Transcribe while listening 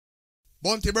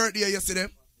Bounty birthday yesterday.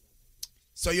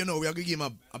 So you know we are going to give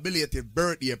him a belated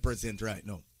birthday present right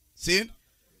now. See?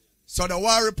 So the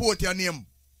war report your name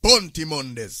Bounty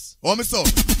Mondays. Oh me so.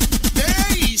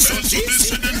 Hey, so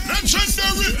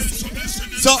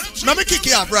let me kick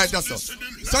you off right now, so.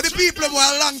 So the people who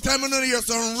are a long time know hear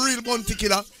some real bounty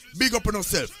killer, big up on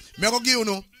yourself. Me go give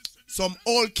you some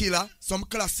old killer, some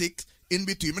classics in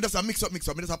between. Me just a mix up. Me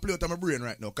just a play out of my brain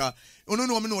right now. Cause you don't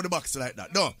know me know the box like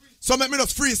that. No. So make me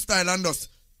just freestyle and just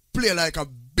play like a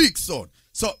big sound.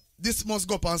 So this must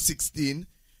go up on 16.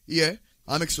 Yeah.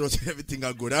 I make sure everything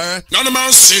are good, alright? None of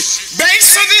mercy.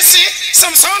 Based on this,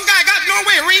 some guy got no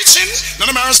way reaching. None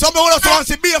of mercy. Some want to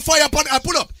see beer fire upon I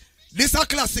pull up. This a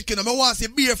classic, you know. I want to see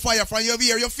beer fire from your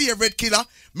favorite killer.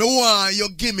 Me want you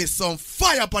give me some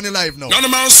fire upon the live now. None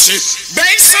of mercy.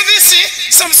 Based on this,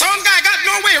 some guy got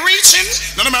no way reaching.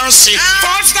 None of mercy.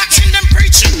 False doctrine them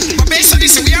preaching. But based on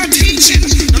this, we are teaching.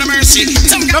 None of mercy.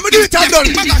 Some guy do it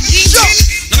again. None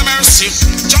of mercy.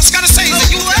 Just gotta say that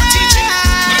you are teaching.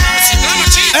 None of mercy.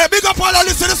 Hey, big up all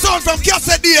listen to the sound from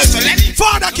Cassette Days.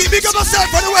 Father, keep big up yourself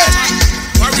on the way.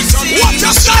 Watch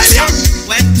your style, yeah.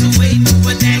 Went away to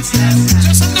a dance class.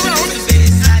 Just on the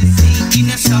road.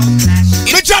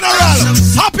 Me general,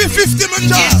 happy 50 me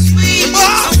job.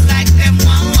 Like them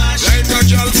one wash. Like a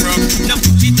girl from. No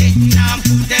put it in, now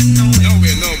put them nowhere.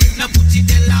 Nowhere. No put it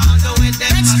in, all the way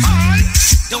them. That's hard.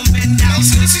 Don't bend down.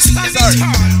 This is Sorry.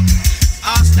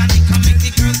 Ask that they come make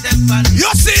the girls them fun. You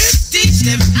see it? Teach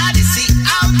them how to see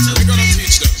how to We're gonna live.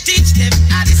 teach them. Teach them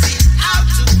how to see how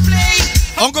to play.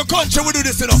 Uncle Country will do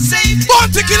this, you know. Save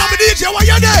Bounty killer me DJ, why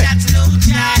you there? that's no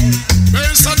child.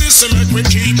 Based on this, make we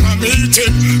keep a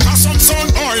meeting. Cause some son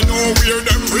I know where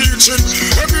them reaching.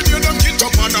 Every day them get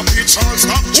up on the beach and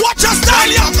stop. Watch your style,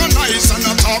 yeah. Organize and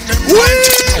talk them.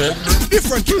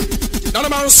 Different. None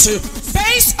of mercy.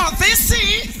 Face of this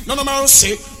sea. None of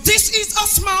mercy. This is a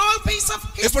small piece of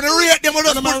history. If we rate them, we'll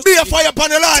just put beer fire upon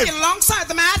the live. Alongside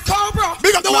the Mad Cobra.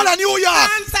 Big up the whole of New York,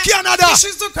 Canada, This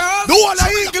is the girl. the whole of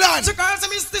England. The girls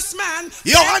miss this man.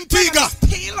 Yo, Antigua.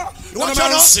 Watch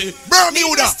out now. Bermuda.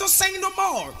 Needless to say no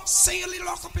more. Say a little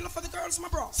acapella for the girls, my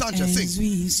bro. Sanchez, As sing.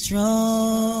 we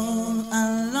stroll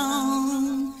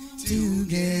along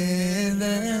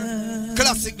together,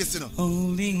 Classic this, you know.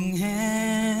 holding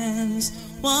hands,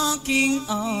 walking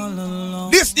all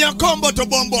along. This near combo to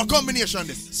bombo, a combination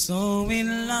this. So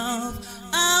in love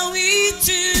are we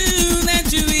two that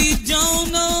we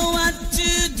don't know what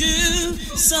to do.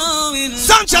 So in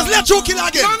Sanchez, let's you kill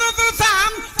again. None other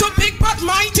than to big but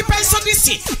mighty pace of the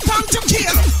sea. Come to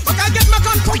kill. But I get my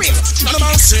gun for real. None of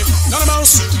mercy. None of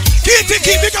mercy. Keep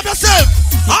big up yourself.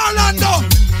 Orlando,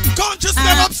 conscious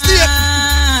them upstate.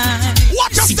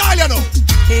 Watch your style, you know.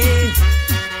 Hey,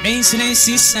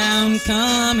 Macy sound,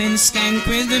 come and skank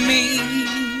with me.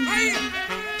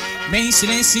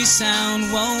 Macy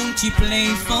sound, won't you play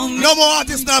for me? No more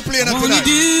artists not playing that Won't you tonight.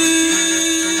 do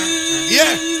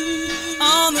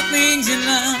all the things you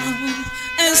love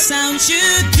as sound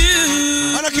should do?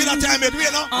 I don't kill that time, it,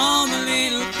 you know. All the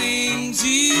little things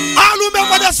you. I'll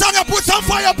remember the song and put some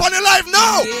fire upon the live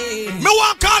now. Me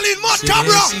want call in Mud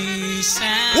Cabra.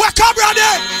 Where Cabra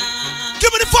there?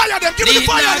 Give me the fire them, give me the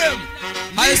fire them.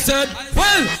 I said,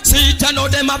 well, see to know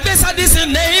them a best of this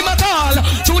name at all.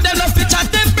 Through them love to chat,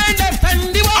 them brain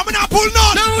defend the wall. I'm not pull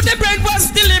none. Now the brain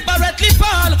was deliberately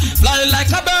fall. Fly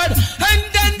like a bird, and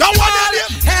then That one fall.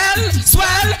 there. Hell,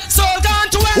 swell, soul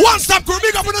gone to hell. One stop crew,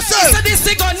 big up on yourself. So this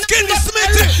is gonna Kill the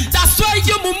Smithy. That's why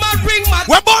your mama bring my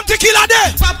We're born to kill her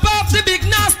there. pop off the big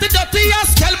nasty dirty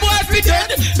ass tell boy if he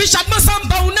dead. Bishop must some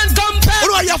bound and compare.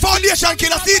 Who know your foundation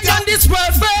killer, see And that? this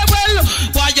world very well.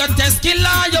 Why you test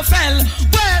killer you fell?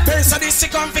 Well, Pace of the sea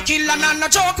come for kill and a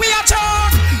joke we a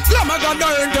talk. Lama gonna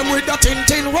earn them with the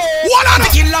tin roll. What are The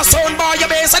they? killer sound boy your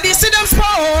base of the sea them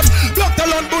sport. Block the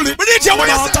land bullet. We need you, what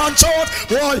you Out and short.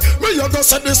 Boy, me you go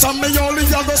say this and me only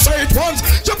you go say it once.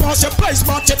 You pass your place,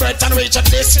 mark your breath and reach a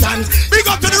distance. Big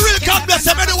up to the real God bless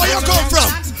them anywhere you come from.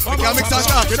 We can mix and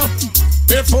talk, you know.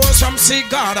 Before some seek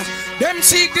God, them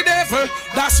seek the devil.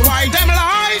 That's why them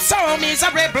lie. So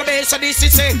miserable base of this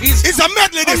is It's a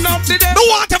medley this. enough the No devil.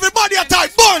 want everybody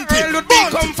attack. Bounty, Would be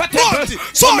comfortable. bounty,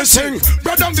 So me bounty. sing,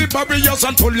 bread down the barriers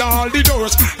and pull all the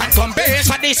doors. And come base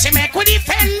for this, make we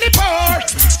defend the poor.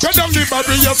 Bread down the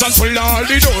barriers and pull all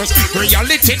the doors.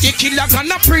 Reality, the killer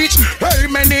gonna preach. Well,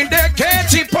 many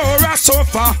decades, the poor are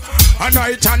suffer. And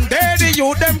night and day, the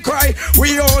youth them cry.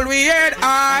 We all we had,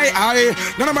 I.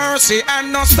 None of mercy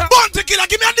and no stop. Bounty killer,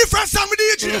 give me a different song with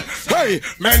DJ. Hey,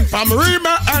 men from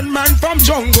Rima and men from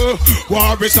jungle.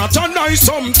 War is not a nice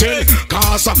something.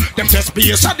 Cause them just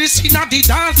be a this in the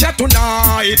dance here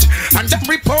tonight. And them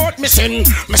report missing.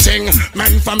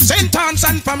 Men from St. Anne's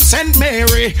and from St.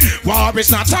 Mary. War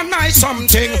is not a nice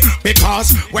something.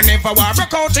 Because whenever war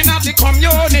break out in the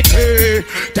community,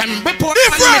 them report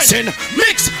missing.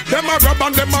 Mix them a rub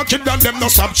and them a kill and them no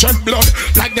subject blood.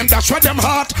 Like them dash with them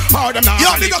heart. Or them not.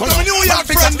 Yo, big up to my New York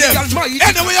friend them.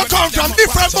 Anyway you come from,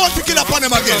 different bounty kill upon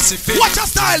them again. Watch your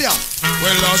style ya.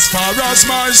 Well, as far as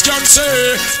my eyes can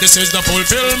say, this is the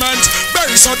fulfillment.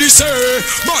 Base ODYSSEY.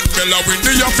 Mandela win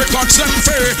the Africans them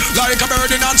fair. Like a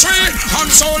bird in a tree, and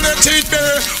so let it be.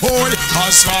 Oh,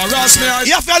 as far as me eyes.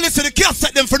 You have to listen to the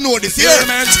cassette them for know this, yeah?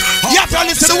 You have to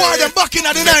listen to the war them back in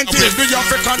the 90s.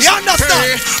 You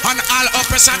understand? And all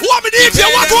opposite. What me DJ,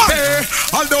 what?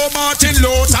 Although Martin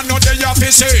Luther not they have to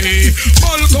say.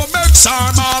 Malcolm X or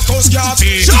Marcus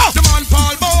Garvey. The man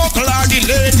Paul Buckler, the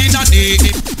lady in a day.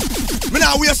 Me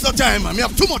not waste no time, man. Me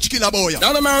have too much killer boy.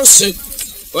 Now the mercy.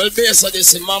 Well, based on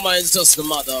this, mama is just the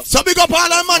mother. So big up all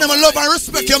the man, I love and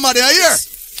respect your mother, you hear?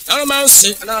 Now the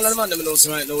mercy. And all the man, them knows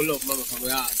right now, love mama from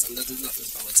my heart. And that is not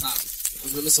just from my time.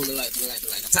 Because we miss all the light, we like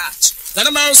a touch. Now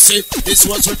the mercy. This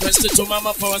was requested to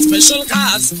mama for a special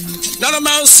cause. Now the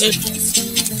mercy.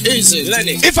 Easy,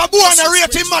 Lenny. If I go on a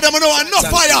rate him, mother, I know enough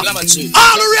fire. All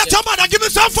the rate him, mother, give me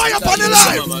some fire upon the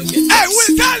line. Hey,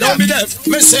 we'll tell them. Don't be deaf,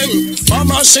 me sing.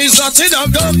 Mama, she's not in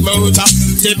a good mood.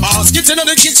 The basket in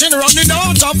the kitchen running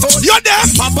out of food. You're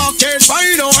deaf. Papa can't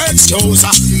find no excuse.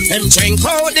 Him drink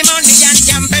all the money and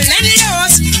gamble and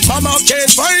lose. Mama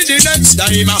can't find the next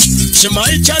dime. She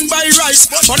might can buy rice,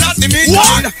 but not the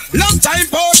meantime. Long time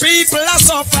poor people are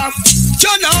suffer.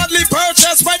 Can hardly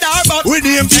purchase by the but we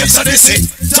name this time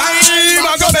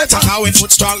I go better. How we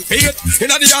put strong faith in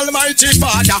the Almighty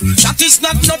Father. That is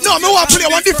not no, me want to play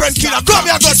one different killer. Go me,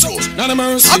 I got you. Not a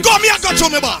mercy. I go me, I got you,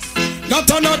 me boss. Not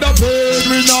another bird,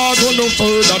 we not go no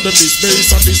further. The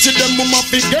base and this them mama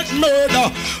be get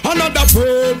murder. Another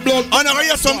bird blood. And I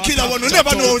hear some killer one who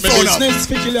never know so now.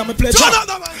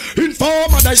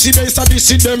 Informer that she base and this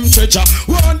them treasure.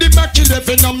 One the back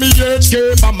 11 on me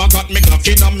HK. Mama got me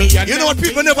knocking on me. You know what,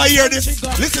 people never hear this.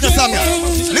 Listen to the song,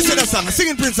 listen to the song.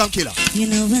 Singing Prince and Killer.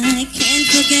 You know I can't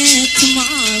forget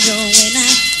tomorrow when I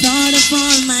thought of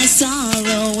all my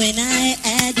sorrow when I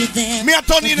had you there. Me a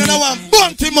turn in and I want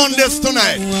Bounty Mondays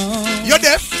tonight. You're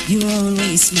deaf? You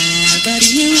always smile, but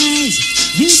in your eyes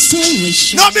you say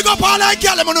wish. No, big up all I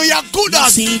girl, I know you're good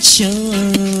at. It shows.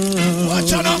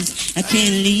 Watch out now. I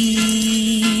can't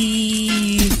leave.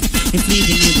 If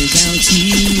leaving you without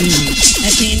you,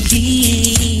 I can't give.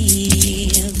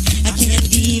 I can't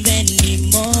give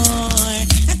anymore.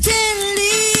 I can't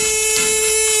live.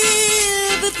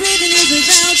 If leaving you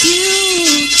without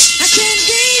you, I can't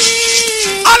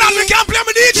give. All of me can play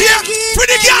me DJ.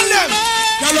 Pretty girl them.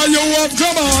 Girl, you have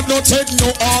drama, no take no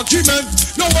argument.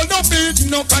 No one no beat,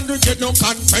 no congregate, no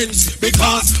conference.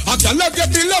 Because a girl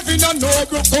get the loving and no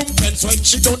recompense. When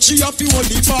she don't, she have to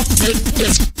only back.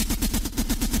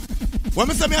 What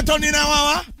me say me a turn in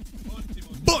now,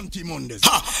 Bounty Mondays.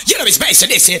 Ha! You know it's based on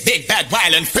this here big, bad,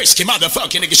 wild, and frisky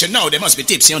motherfucking niggas should know they must be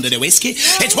tipsy under the whiskey.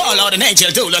 It's Warlord and Angel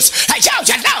Doulas. Hey, yo,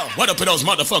 you know! What up with those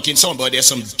motherfucking sonboy? There's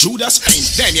some Judas and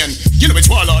Damien. You know it's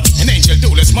Warlord and Angel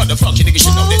Doulas. Motherfucking niggas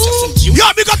should know there's just some Judas. Yo,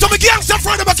 big up to me gangster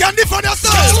friend, but can different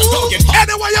yourself.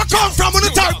 Anywhere you come from, when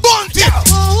you talk Bounty.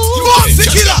 Bounty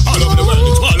Killer. All over the world,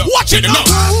 it's Warlord. Watch it now.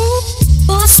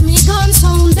 Boss me gun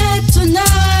sound dead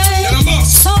tonight.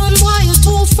 Sound why you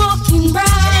too fucking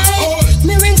bright.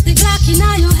 Me rings the Glock in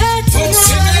your head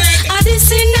tonight. I did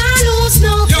see I lose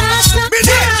no cash not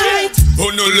right. Who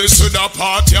no listen to the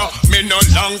part, yeah. Me no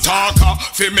long talker.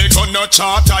 Fi me gonna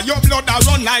charter. Your blood a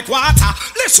run like water.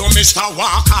 Listen, Mr.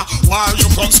 Walker, while you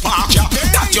come spark ya.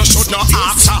 That you should not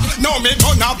answer. Now me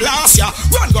gonna blast ya.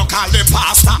 Run go call the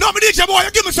pastor. No, me DJ boy,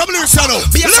 give me some lyrics, you know.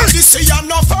 Yes, this is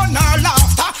no fun or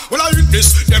laughter. Well, I read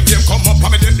this. Them come up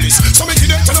on me the list. So me give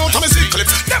them to know to me see clip.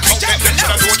 Them come get them to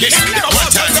the door. Yes, you know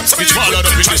what time. It's Warlord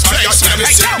up in this place.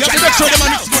 You have to make sure the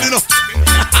man is good enough.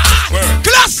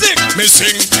 Classic! Me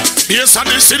sing. Yes, and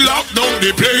this is lock down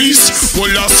the place.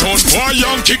 Well, a son boy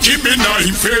young kick him in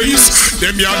the face.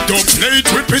 Them ya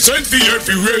Dubplates represent the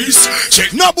every race.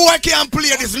 Check. No boy can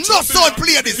play this. No son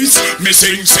play this. Me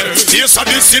sing say. Yes, and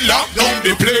this is lock down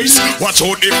the place. Watch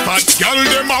out the fat girl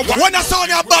them a when I saw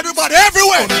your body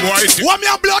everywhere. When me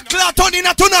a blood clot on in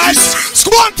a tonight.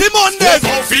 Bounty Mondays.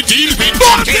 How fi deal with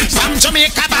Bounty from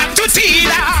Jamaica back to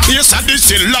Tila. Yes, and this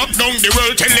is lock down the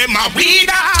world. Tell them a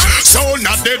weeder. So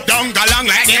not the down galang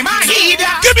like them a heater.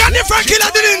 Give me a different killer,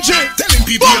 didn't you? Telling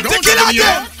people Bounty Killer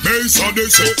again. They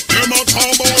say, them a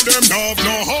talk about them have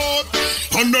no heart.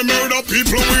 And they murder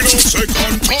people without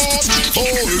second thought. Oh,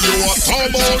 you a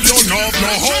talk about you have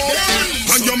no heart.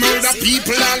 And you murder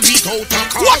people all without a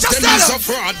cause. Them is a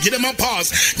fraud, give them a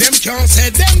pause. Them can't say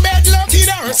them bad luck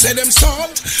either, say them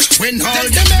salt. When all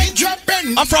them make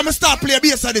dropping. I'm from a star player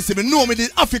base of this, me know me the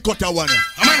Africota one.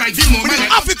 I'm like Vilmo, man.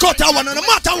 Africota one, no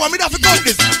matter what, me the Africota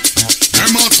this.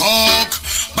 Them a talk,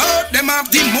 but them have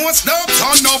the most dogs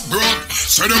on the broad.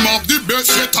 Say them have the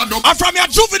best set of dogs. I'm from your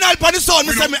juvenile pan the sun,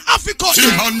 me say me Africota. See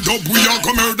hand up, we are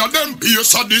go murder them.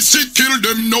 Base of the sick, kill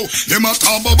them now. Them a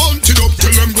talk about bunted up,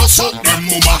 till them go suck them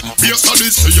mama. Base of the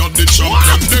sea of the chunk,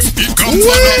 them pick up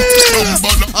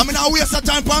and I mean I waste a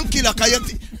time for killer, cause you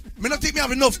me not think me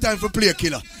have enough time for play a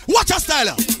killer. Watch a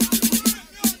styler.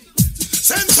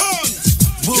 Send son.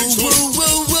 Woo, woo,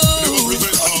 woo, woo.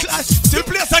 Still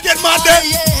place again, man.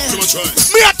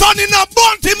 Me a turn in a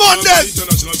bounty Monday.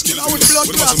 I would blood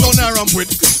class on there ramp with.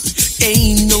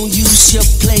 Ain't no use you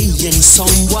playing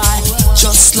somewhere.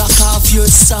 Just lock off your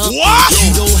song. What?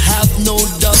 You don't have no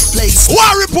Dubplates.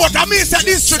 What report? I mean, said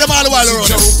this to them all the while around.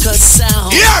 Joker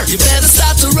sound. Here. You better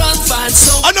start to run, find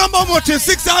some. I know how much is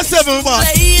 6 or 7, man.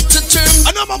 Play it to term.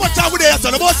 I know how much time we there,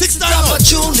 son. About 6 times. Drop a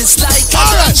tune, it's like a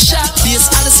gunshot. This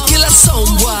Alice killer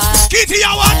somewhere. Kitty, you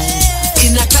what?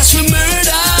 In a class we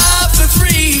murder for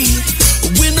free.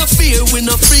 We no fear, we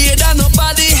no afraid of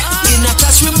nobody. In a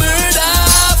class we murder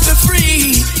for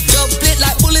free. Dubplate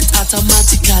like bullet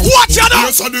automatically. Watch out!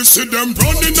 Yes, I do see them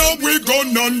running out with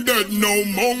gun and dead. No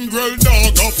mongrel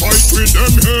dog a fight with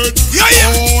them head. Yeah,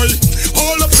 yeah. Boy,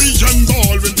 all a pigeon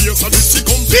ball when there's a sick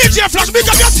on DJ Flash, make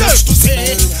up yourself. to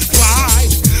say why?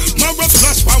 Mother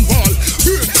flash from wall.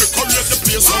 Here they come at the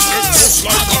place and them just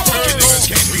like a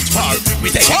We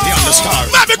take it beyond the star.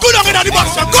 Maybe good on in the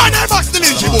box. Go in the box, the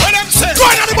ninja boy. Go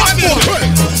in the box,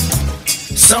 boy.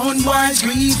 Sound was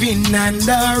grieving and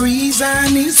the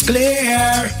reason is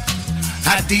clear.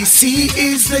 ODYSSEY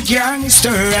is the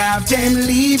gangster of them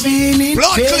living in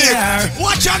Blood fear. clear.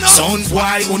 Watch out now. Sound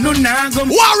boy, uno nago.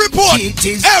 What report? It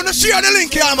is Hey, no share the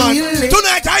link here, man. really.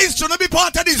 Tonight I is to be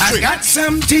part of this I trip. got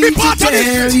something Be to part of this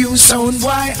tell trip. you, sound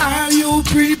boy, are you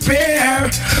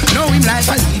prepared? Knowing life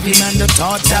I leave him and the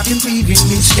thoughts I've been leaving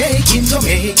mistaking to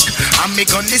make. I'm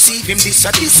gonna deceive him, this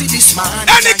man.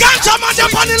 And the ganja man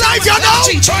them on the live, you know.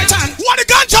 What the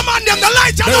ganja man them the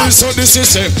light, you know. So this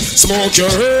is it. Smoke your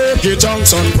herb, get on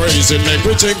some praise. Make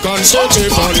we think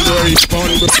constructive and great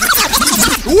fun.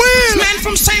 Will. Man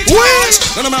from St. Will.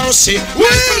 John's, None of my see. man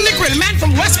from the grill, man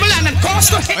from Westmoreland and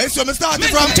Coastal. Hey, so me starting Man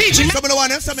from from TG. some of the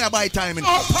one else, some of the buy time.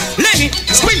 Lenny,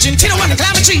 squinching, Tino one,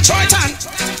 Clavity, Troyton.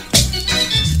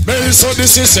 So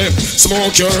this is it.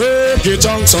 Smoke your herb, get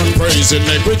on some praise.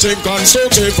 Make we think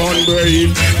constructive and great.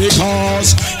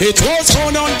 Because it was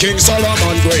found on King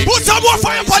Solomon great. Put some more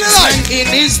fire upon the light. In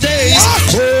these days,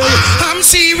 I'm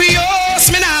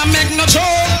serious, me nah make no joke.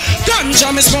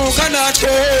 Ganja me smoke and not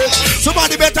coke.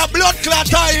 Somebody better blood clot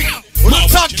time. We don't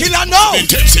talk killer now. They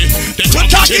tipsy, they We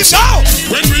talking now.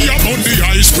 when we are on the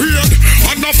ice cream,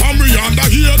 and the family on the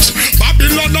heat.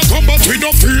 Babylon no come but we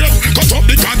no fear. Cut up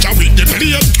the ganja with the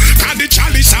plate. And the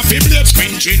chalice of the blade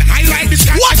squinching. I like this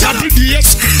What ganja every day.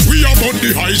 We are on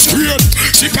the ice cream.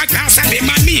 Sip a glass of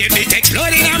lemonade. It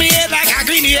exploding on me head like a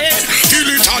grenade. Feel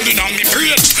it all in on me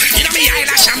brain. In on me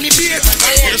eyelash and me beard.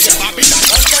 Yes, Babylon.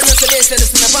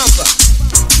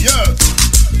 Yeah.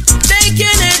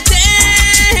 Taking it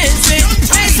dancing.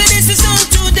 I said this is on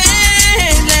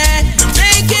today.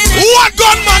 Making it. What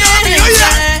gunman are we?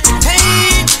 Yeah.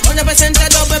 Hey, 100% a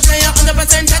double player,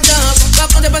 100% a dub. Got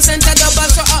 100% a double,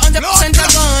 so 100% a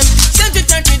gun.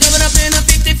 70-30 double, I'm playing a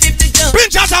 50-50 jump.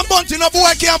 Pinchers and bunty, no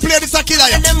boy can't play this a killer.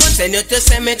 And them will send you to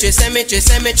cemetery, cemetery,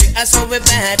 cemetery. I saw we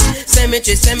bad.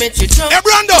 Cemetery, cemetery. Hey,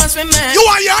 Brando, you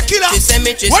are your killer.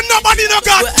 When nobody no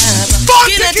got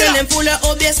bunty killer. Them full of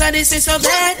ODYSSEY so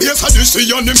bad. Yes, I just see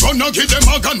on them gonna give them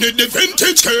agony, the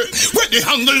vintage care. With the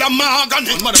angle of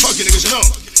mahogany. Motherfucking niggas, you know.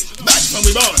 Back from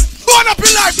we born. Burn up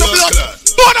your life, no blood.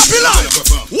 Burn up your life.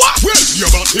 What? Well, you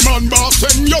got him on boss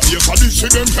and you. Yes, I just see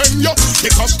them pen you. The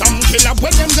custom killer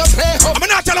when them go play up. I'm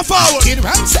not telling forward. Kid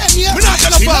Ram send you. I'm not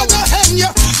telling forward.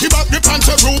 He back the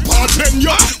panther group and then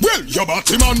you. Well, you got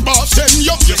him on boss and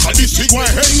you. Yes, I just see why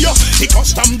hen you. The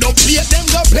custom don't play them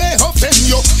go play up then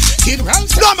you. Kid Ram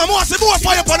send you. No, man, more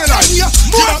fire upon the light.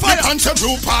 More fire. Panther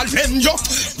group and then you.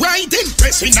 Riding,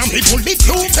 pressing and he pull the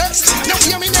blue vest. Now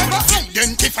hear me never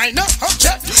identify no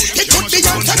object. It could be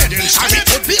intelligence and it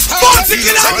could be Bunty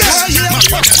killer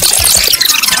again.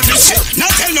 Now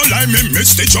tell no lie, me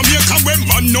miss the Jamaica when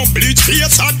man no bleach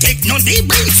face. I take no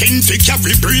debriefing to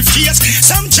carry briefcase.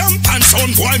 Some jump and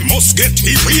sound boy must get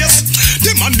erased.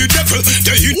 Them and the devil,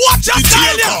 they hit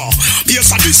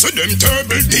Yes, I listen them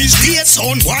terrible these days.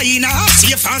 Sound why not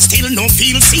safe and still no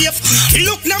feel safe.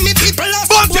 Look now me people are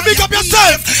Bounty, big up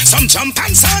yourself. Some jump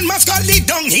and sound must go lead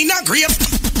down in a grave.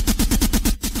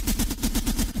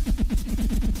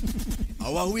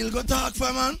 Our will go talk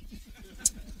for man.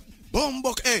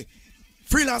 Bumbuk, hey.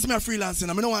 Freelance me a freelancing.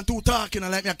 I don't want to talking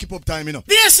and let me keep up time, you know.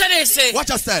 Yes, they say. Watch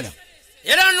your style.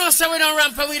 You don't know, so we don't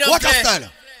ramp and we don't Watch play. your style.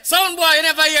 Sound boy, you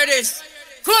never hear this.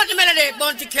 Quote the melody,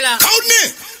 Bounty Killer. Count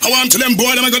me. I want to them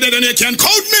boy, them I go dead and they can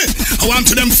count me. I want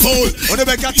to them fool. What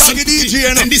about that DJ,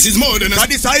 you know? And this is more than a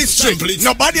this is history.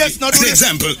 Nobody else not doing an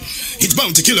example. It's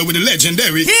Bounty Killer with the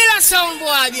legendary. Hear a sound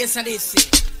boy, yes, they say.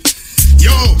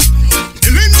 Yo,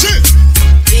 the Lynch.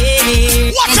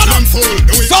 Yeah. Watch out!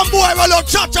 Some boy will look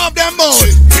chop of them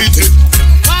boys.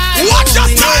 Watch your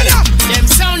style! Them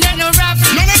sound they no rap.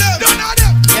 None of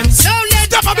them. Them sound they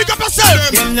step up, big up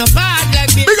yourself. Them no bad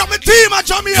like me. Big up my team at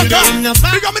Jamaica.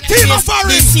 Big up my team at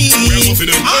Foreign.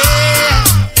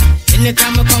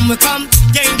 Anytime we come,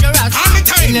 dangerous.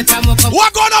 Anytime we come,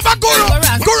 what going on, Guru?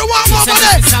 Guru, what over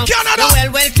there? Canada.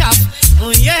 Well, top.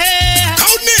 Oh yeah.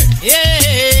 Count me.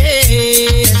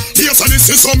 Yeah. Yes, and this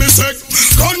is how me say.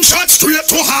 Gunshot straight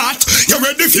to heart. You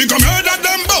ready for go murder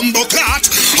them bumbo clot?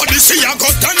 Or this is I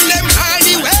got done them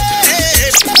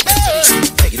highways.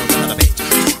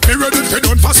 Me ready for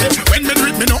don't pass it. When me do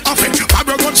it, me no off it.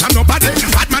 Barrow guns and nobody.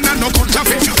 Bad man and no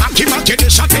counterfeit. Aki the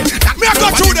shot it. That me I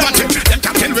got through them. Them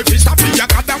captain with fist up. We a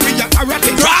gather, we a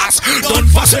karate grass. Don't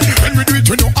pass it. When we do it,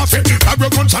 we no off it.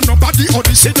 Barrow guns and nobody.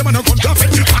 Odyssey them and no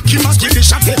counterfeit. Aki the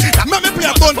shot it. That me play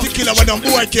a Bounty Killer when them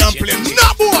boy can't play. No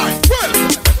boy. Well,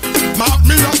 mark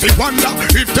me off the wonder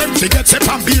if them forget up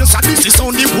and bass. And this is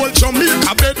on the whole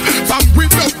Jamaica bed. From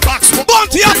with the box.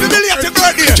 Bounty happy belated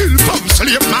birthday. Kill from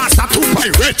slave master to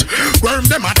pirate. Worm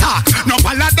them attack. No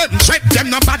ball of them tread.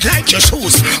 Them no bad like your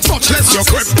shoes. Much less your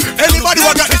grip. Anybody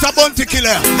who got this a Bounty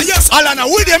Killer? Yes. Alana,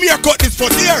 with them here cut this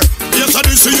foot here. Yes, I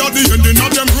do see at the ending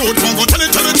of them road. One go tell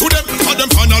it to them. All them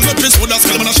final episode. That's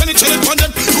kill them and I send it on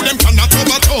them. To them cannot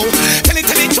overthrow. Tell it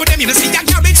to them. You know see that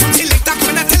garbage from selector.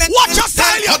 When I tell it. Watch your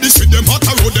style. I do see them hot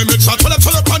road. Them it's a tell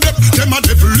upon them. Them a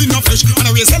devil in a flesh. And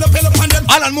I raise hell up upon them.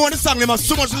 Alan, more on the song. Them have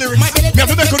so much lyrics. Me have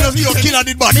to make you your killer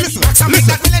did bad. Listen.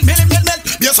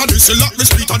 Yes, I do see lock the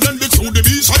street and then the through the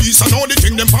beast. I east and all the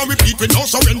thing them can repeat. We no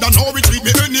surrender, no retreat. Me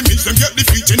enemies them get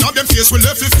defeated. Now them face we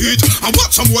left the feet. And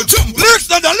watch some will jump. Lyrics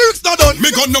not done.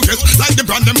 Me got no guess. Like the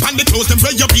brand them pan the clothes them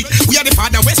where you beat. We are the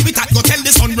father West we go tell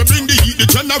the son we bring the heat. The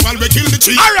general we kill the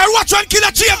tree. Alright, watch one killer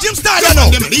change him style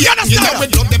now. You understand? You know we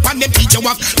love the pan them teach you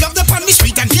up. Love the pan the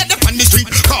street and hear the pan the street.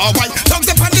 Call white. Love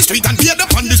the pan the street and hear the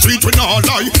pan the street. We no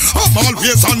lie. I'm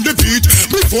always on the beat.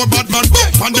 Before bad man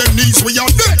bump on them knees. We are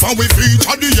dead on we feet.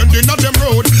 At the ending of them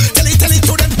road. Tell it to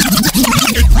them.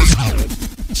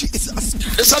 Jesus.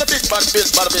 It's not a big bad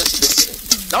bitch.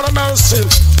 Not a mouse.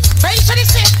 Ready for this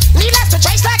shit? Need us to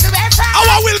chase like the red fire.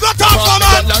 Our will go talk for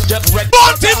man.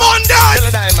 Bounty Monday.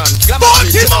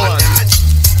 Bounty Monday.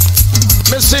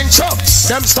 Me sing chop,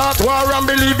 them start war and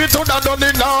believe it to that done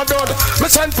it now done. Me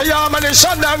send for your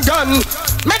ammunition and gun.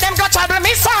 Make them go trouble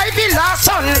me side the last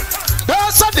son.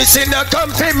 That's what this in the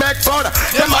country make fun.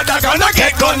 The mother gonna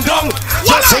get gunned down.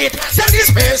 Just it. Them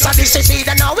this place of the city,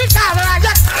 they know we call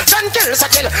riot. Gun kills a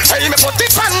kill. Hey, me put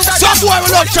it on the some boy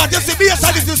will not shot. You see me as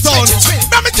this is sound.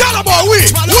 Let me tell about we.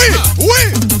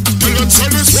 Let's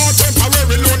sell this war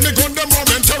temporary. Load me gun them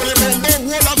momentarily. Bumbo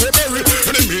wall of the berry.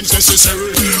 And it means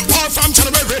necessary. War from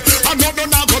January. Another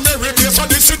now come every day. So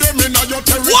this is them in your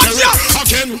territory. Watch out.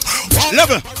 Again.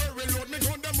 Level.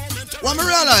 When I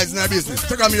realize in our business,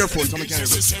 take on your phone so I can't hear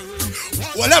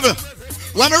it. Whatever.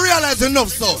 When I realize enough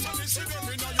sound,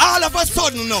 all of a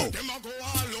sudden now,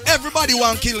 everybody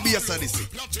want to kill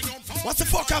BSDC. What's the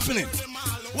fuck happening?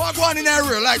 What going on in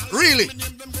area? Like, really?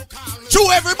 True,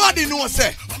 everybody knows,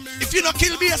 say, if you don't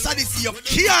kill BSDC, you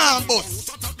can't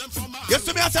bust. You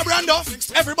see me as a Brando?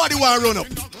 Everybody want to run up.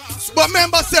 But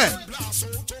remember, say,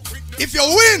 if you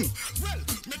win,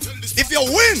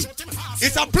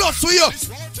 it's a plus to you.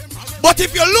 But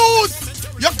if you lose,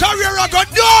 your career will go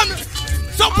down.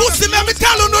 So pussy, let me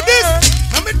tell you this.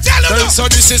 Let me tell you so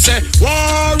this is a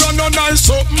war on a nice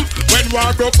something. When war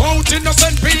broke out,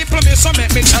 innocent people, me so make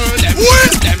me tell them.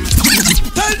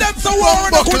 Tell them so war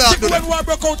on a good thing. When war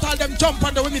broke out, all them jump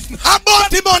on the women. About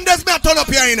the Mondays, me a turn up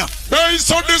here, you know. Hey,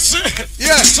 so this is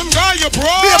some guy you bro.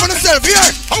 Be able to self here.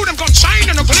 How them gonna shine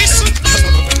and glisten?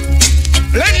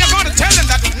 Then you gotta tell them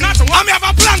that not one. I have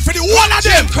a plan for the one of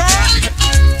them.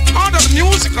 Out of the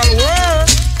musical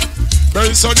world.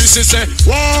 So this is a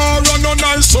war on a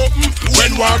nice something.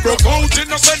 When war broke out,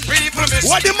 innocent people miss.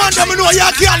 What the man them know your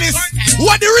girl is?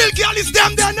 What the real girl is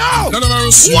them there now? No.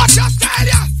 What your style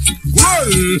ya?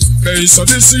 Base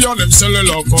Odyssey on them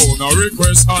cellular phone. A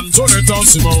request Antoinette and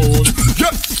Simone.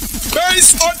 Yeah.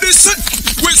 Base Odyssey.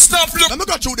 We stop look. Let me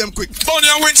go through them quick. Bonnie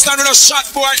and Winston with a shot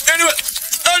boy. Anyway.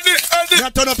 You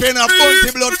turn up in a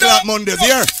bunty blood clot Mondays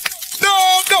here. No.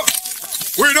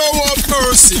 We don't want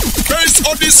mercy. Base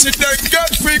Odyssey, then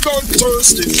get we gun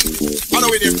thirsty. I know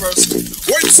we need first.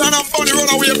 Winston and Bonnie run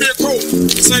away be a crew.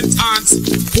 St. Anne's,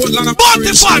 Portland and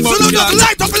Bunty fans, so don't just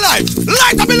light up a light.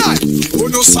 Light up a light. Who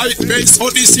no sight Base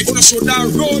Odyssey, who no show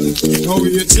that run. Now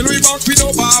we till we back, we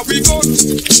know bar we gun.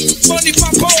 Bunny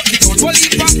pop out, we gun.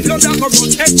 Bunny pop, blood that go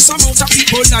run. X amount of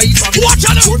people die back. Watch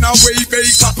out. Run away,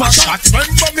 base up a shot.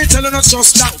 Remember me telling us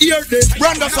just that here they.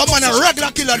 Brandon, someone a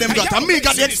regular killer them got. And me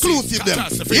got the exclusive them.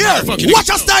 Here, watch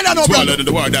a style and no brother.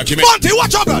 Bunty,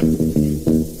 watch out, man.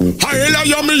 I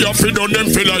hear me up, you don't them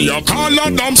feel ya. Call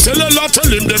a damn cellular, tell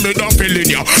him them in the feeling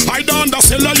ya. I don't the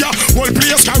cellular, whole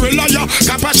place carilla ya.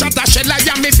 Kappa shot a shella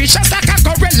ya, me fish attack a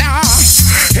gorilla.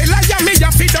 Hella ya, me ya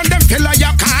feed on them feel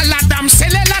ya. Call a damn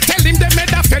cellular, tell him them in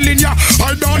the feeling ya.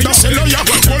 I don't the cellular,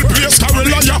 whole place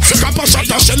carilla ya. Kappa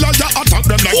shot a shella ya, attack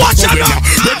them like a gorilla.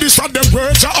 Ready for them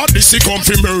words ya, Odyssey come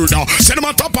fi murder. Send them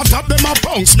a top them a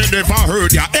bounce, me never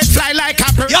heard ya. It fly like a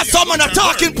bird. Yeah, someone a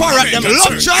talking parrot, them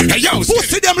love chat.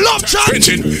 Pussy them love chat.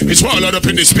 It's swallowed up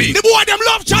in the speed. The boy them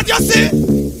love chat, you see?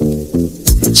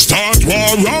 Start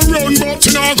war and run, but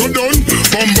you not go done.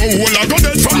 Bumbo will I go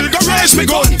dead for me, go rise me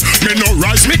gun. Me no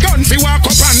rise me gun, fi walk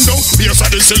up and down. Yes, I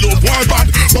this loop war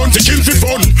bad, bounty kill fi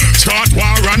fun. Start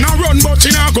war and I run, but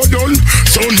you not go done.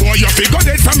 Son boy, you fi go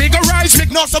dead for me, go rise me.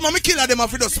 No, some of me killer them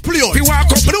have to just play out. Fi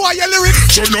walk up, but why your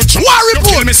lyrics? So no chat, war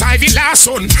report. Me say the last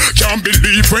son. Can't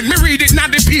believe when me read it na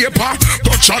the paper.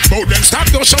 Go chat about them, stop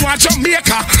those show at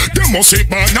Jamaica. They must say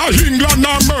born na England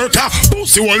or America.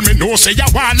 Pussy all me know say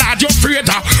ya warlord, you afraid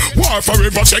of. War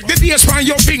forever, check the days from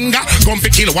your finger. Come fi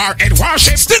kill war, head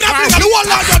warship. Still not big up the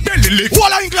warlord, belly lick.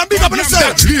 Warlord England big up in the cell.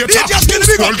 They just kill the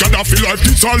big up. God feel like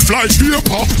this all fly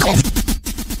paper.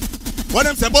 What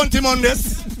them say, Bunty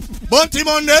Mondays? Bunty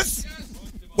Mondays?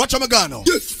 Watch them again now.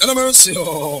 And I'm mercy,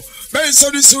 oh. Base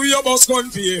Odyssey, we your boss gun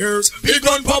for years. Big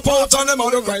gun pop out on them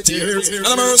other right ears. And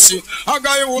I'm mercy, I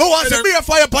got you. No one to be a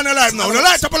fire upon the life now. The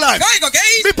light up a life.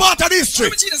 Be part of the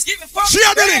history.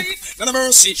 Share the link. And I'm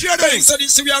mercy. Share the link. Base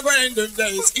Odyssey, we are going them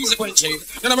days. Easy quenching.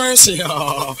 And I'm mercy,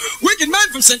 oh. Wicked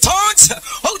man from St. Tons.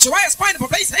 Hold your eyes, find up a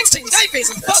place, exchange die face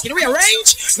and fucking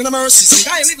rearrange. And I'm mercy, some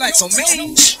guy live like some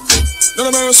mange. And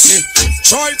I'm mercy.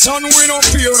 Triton, we don't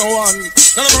fear no one.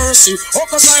 And I'm mercy. Oh,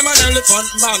 cause I'm an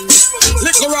elephant man.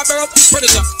 Little rapper.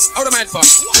 Predator, out of man fuck.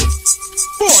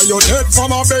 Boy, you're dead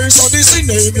from a base, so this is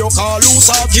name you call loose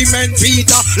argument,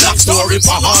 Peter. Long story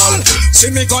for all. See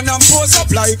me gonna pose up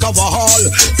like a wall.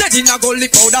 Dead in a gully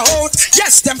powder out.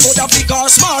 Yes, them put a big or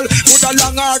small, put a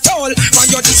long or tall. Man,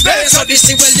 you're this base, so this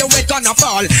is well, you wet gonna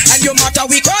fall. And you matter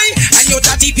we cry, and you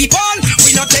dirty people.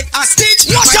 We not take a stitch,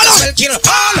 might as well kill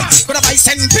all. Coulda buy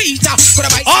St. Peter, coulda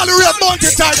buy all the real Bunty,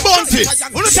 type Bunty.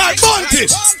 Who the type Bunty?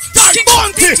 Type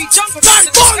Bunty. Type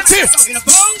Bunty.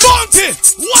 Bunty.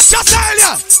 Watch your style,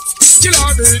 yeah. Kill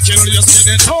or be kill, you see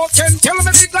the token. Tell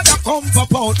me the God that come for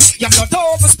pound. You have not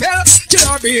overspell. Kill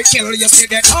or be kill, you see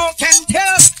the token.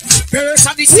 Tell birds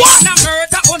of the sea, no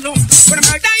murder, oh no. When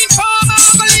I'm dying for,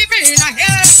 believe in a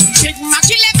hell. Big Mac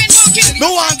 11, no kill.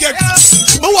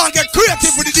 No one get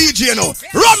creative with the DJ, you know.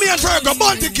 Rummy and Virgo,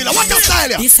 Bunty killer. What your style,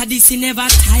 yeah? This Odyssey never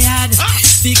tired.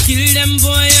 They kill them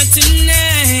boy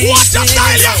tonight. What your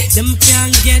style, yeah? Them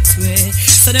can't get away,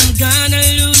 so them gonna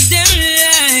lose them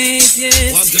life,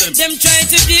 yes. Them try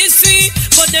to diss me,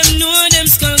 but them know them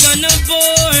skull gonna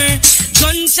bore.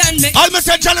 Guns and make I'll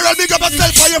say General big up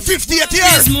yourself for your 50th year.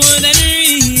 It's more than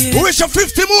real. We wish you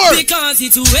 50 more. Because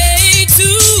it's way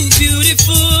too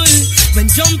beautiful. When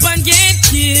jump and get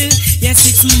killed, yes,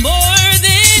 it's more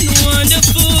than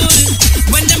wonderful.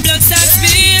 When the blood starts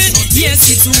spilled, yes,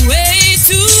 it's way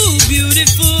too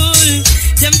beautiful.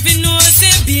 Them fi know say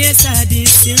base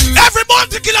Odyssey. Every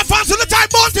Bunty killer fans on the time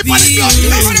Bunty for the club.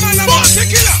 Bunty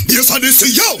killer. Base Odyssey,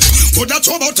 yo. But that's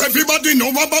about everybody know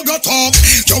about the talk.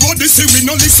 You Odyssey, we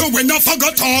no listen when I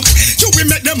forgot talk. You we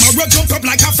make them a rub jump up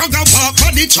like a frog and walk.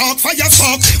 Body chalk, fire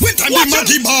spark. When time they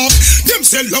maggie mark. Them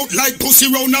sell out like pussy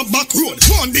round a back road.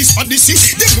 On this Odyssey,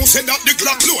 them go say that the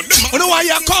clock load. You know why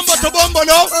you come but to Bumbo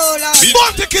now?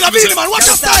 Bunty killer, beat man. What's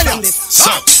your style?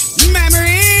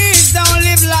 Memories don't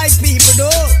live like people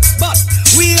do, but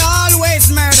we always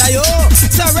murder you.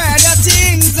 So whether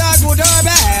things are good or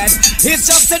bad, it's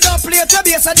just a dubplate to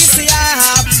base Odyssey I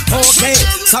have. Okay,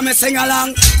 so me sing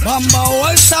along. Bumbo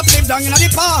will stop live down in the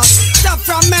park. Stop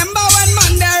from remember when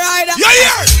Monday rider. Yeah,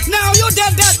 yeah. Now you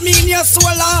dead, that mean your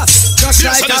soul lost. just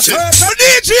like a serpent.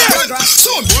 DJ.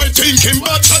 Some boy thinking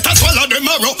but shut as well as them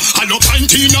arrow. I know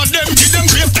 19 of them give them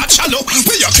grave that shallow.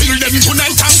 We are kill them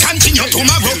tonight and continue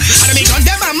tomorrow. And me gun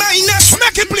them a minus.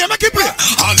 Make it play, make it play.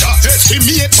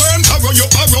 Underestimate firm arrow, you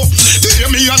arrow. Hear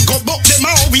me and go buck them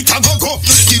out with a go-go.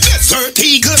 The desert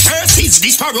eagle first is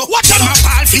this sparrow. Watch out. My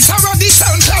pal is arrow, this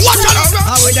sound. Watch out.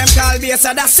 How with them call me,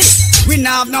 so that's it. We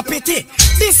now have no pity.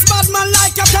 This bad man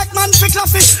like a tech man for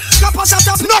coffee. Copper shut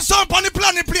up. No son on the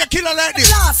planet play a killer like this.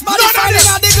 Last body fighting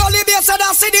at the gully base, so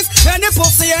that's it. Any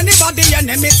pussy, anybody,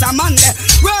 enemy, some man there.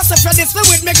 Worse if you this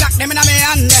with me, glock them in a me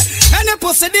hand there. Any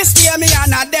pussy this year, me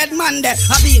and a dead man there.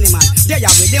 A beanie man, there you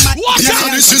with the man. Watch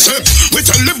out. This is it. We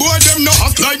tell the boy them no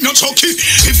act like no chucky.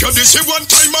 If you this one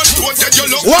time and don't get your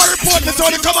luck. War report me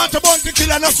told you come out to bounty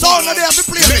killer and a sound and they have to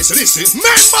play. Listen.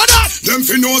 Remember that. Them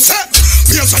fi know say.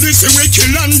 Yes, this is we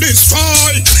kill and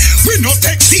destroy. We no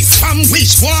take this from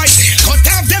which boy. Cut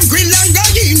off them grill and go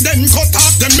in, then cut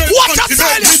off them milk. What a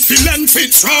failure! With Phil and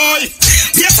Fitzroy.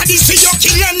 Yes, this is you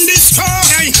kill and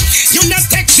destroy. You not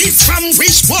take this from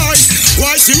which boy.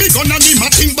 Why see me gonna be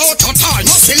matting bout a time?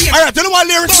 Alright, tell me what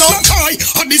lyrics now.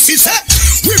 And this is it.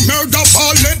 We murder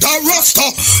ball leather rasta.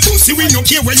 Pussy we no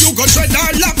care where you go dread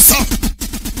our lobster.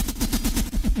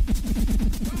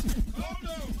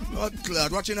 God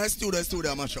glad watching a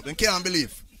studio mash up. I can't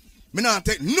believe. Me not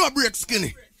take no break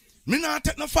skinny. Me not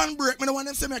take no fan break. Me no want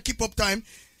them say me keep up time.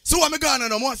 So what me gonna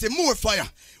do? I want to say more fire.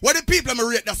 What the people me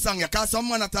rate that song here? Cause some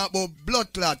man talk about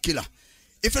blood clot killer.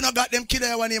 If you not got them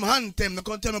killer when him anthem, they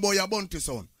can't tell me about your bounty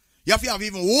sound. You have to have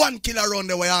even one killer around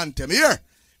the way anthem. Here.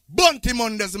 Bounty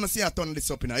Mondays, I see I turn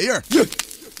this up in a year.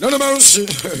 None of mercy.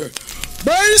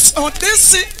 Based on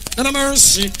this, none of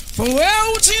mercy. For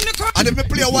out in the country. And if me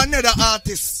play one other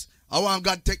artist, I want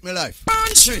God take me life.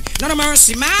 Country, none of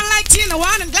mercy. Man like Tina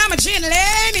One and Glamour Jean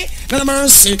Laney. None of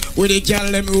mercy. With the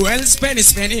girl them well spenny.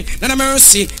 None of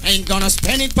mercy. Ain't gonna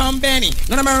spend it pon Benny.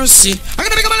 None of mercy. I'm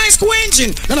gonna become a nice queen.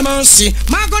 None of mercy.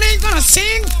 Margot ain't gonna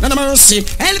sing. None of mercy.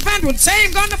 Elephant would say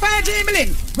I'm gonna fire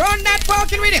Jamie. Run that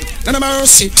fucking rhythm. None of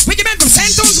mercy. Wicked man from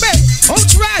Santos Bay.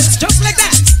 Ultras, just like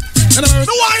that. None of mercy.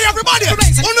 No worry, everybody. On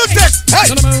the text. Hey,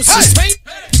 none of mercy. Hey.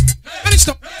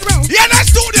 Yeah,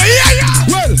 let's do the yeah.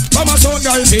 Well, Mama son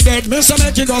guy be dead. Mr.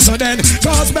 make it go so then.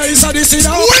 Cause base of this is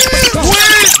out.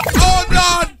 Oh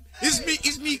God, it's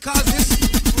me cause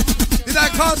this. Did I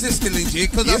cause this, Dillingy?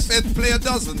 Because I said play a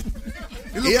dozen.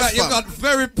 You look like you got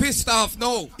very pissed off.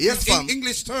 No. Yes, fam.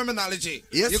 English terminology.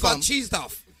 Yes, you fam. got cheesed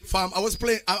off. Fam, I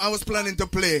was planning to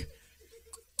play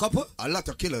couple a lot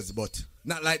of killers, but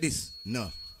not like this.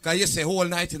 No. Cause you say whole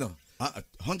night, you know.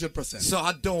 100%. So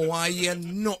I don't want to hear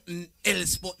nothing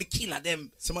else but the killer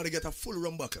them. Somebody get a full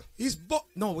rum buckle.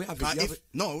 No, we have it.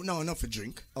 No, not for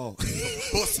drink. Oh.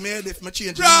 Boss me if my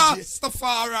change.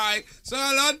 Rastafari. So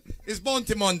Alan, it's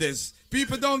Bounty Mondays.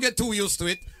 People don't get too used to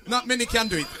it. Not many can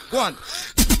do it. Go on.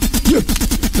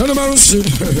 None of mercy.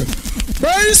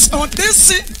 Based on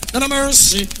this, none of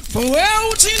mercy. For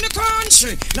out in the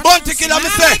country. Bounty killer, me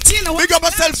say. Big up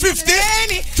myself 50.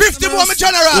 50 more, my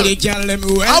general.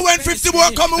 I went 50 more,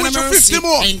 coming with you 50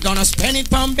 more. Ain't gonna spend it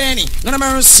pon Benny. None of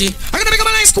mercy. I'm gonna become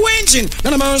a nice queen.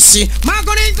 None of mercy.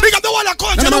 Margot ain't gonna. Big up the one that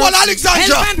country, the one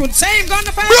Alexandra. Elephant would say I'm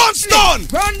gonna fight. Brownstone.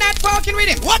 Run that fucking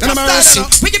rhythm. What none of mercy.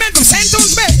 Wicked man from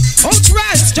Santos Bay.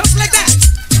 Ultras, just like that.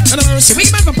 None of mercy. Wicked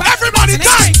man from everybody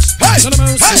die. Hey. None of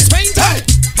mercy. Spain time.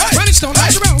 Running stone,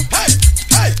 right around.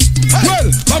 Well,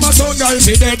 Mama son guy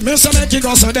be dead, Mr. make it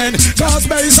go so then. Cause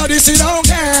base of this, he don't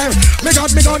care. Me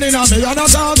got me gun in on me, and I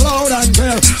talk loud and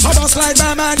clear. I just like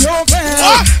my man, you care.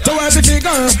 To every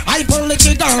figure, I pull the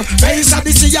trigger. Base of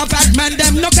this, a fat man,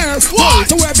 them no care.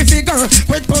 To every figure,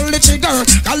 quick pull the trigger.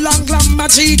 A long glamour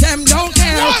cheat, them don't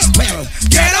care. Well,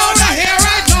 get out of here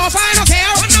right now, if I don't care.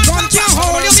 Don't you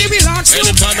hold you, me launch you.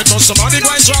 Anytime it comes somebody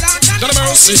going drop, none of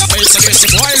mercy. Base of this,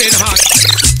 boiling hot.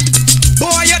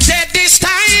 Boy, you're dead this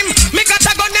time. Me got a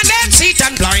gun and then see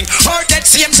and blind. Or that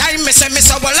same time, me say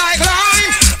well like line.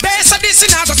 Base of this,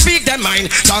 and I go speak them mind.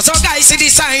 Cause our guys see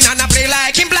the sign and I play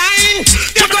like him blind.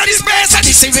 You got this base of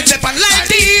this with weapon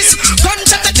like this.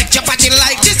 Gunshot to take your body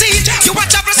like disease. You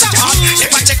watch out for some hot. You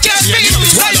watch your kill me.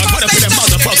 What up with them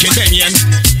motherfucking Damien?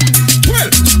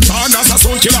 Well, born as a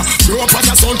soul killer, grew up as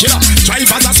a soul killer, drive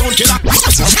as a soul killer.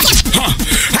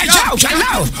 Hey, Joe,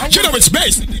 you know it's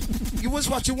based. You was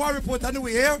watching War Report on the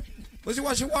way here? Was you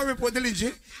watching War Report,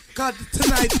 Dillingy? God,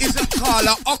 tonight is called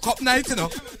a hook-up night, you know.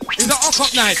 It's a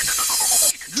hook-up night.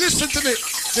 Listen to me.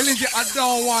 Dillingy, I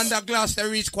don't want that glass to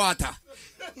reach quarter.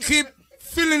 Keep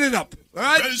filling it up.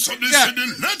 Right? Yeah.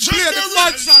 Play the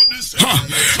function.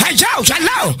 Hey, yo,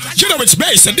 hello. You know it's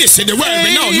based on this in the world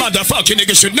renowned motherfucking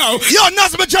nigga should know. Yo,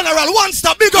 Nazma General, one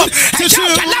stop, big up. Hey, yo,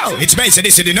 hello. It's based on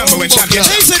this in the number one champion.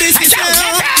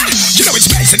 You know it's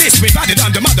based on this. We've added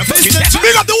on the motherfucking.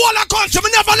 Big up the one that country,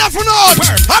 me never left for no.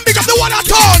 And big up the one that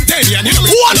town. Damian, you know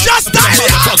watch your style,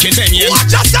 motherfucking Damian.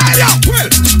 Watch your style, yeah.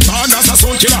 Well, born as a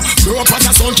sound killer, grew up as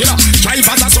a sound killer, strive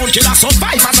as a sound killer,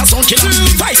 survive as a sound killer,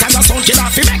 fight as a sound killer,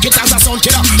 fi make it as a sound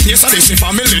killer. Yes, I see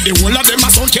family, the whole of them a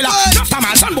sound killer. Not a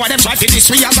man, some boy them try to this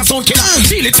way as a sound killer.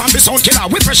 Feel it from the sound killer,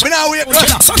 with pressure. Me now wait,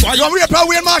 some boy you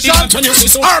wait, Marshall. When you see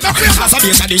sound killer, as a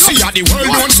base of the sea, the world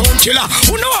known sound killer.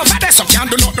 Who know about this? So can't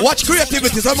do nothing. Watch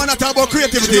creativity. Some man talk about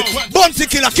creativity. Bounty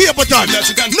killer, Capleton.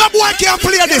 No boy can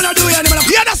play this.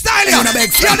 Hear the style, yeah.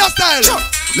 Hear the style.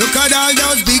 Look at all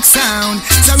those big sound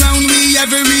surround me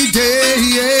every day,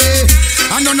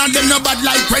 yeah. And none of them no bad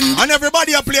like when. And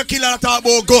everybody a play killer talk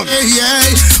about gun. Yeah,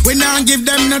 we not give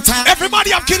them no time.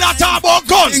 Everybody a killer talk about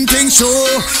gun. Think show.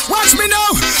 Watch me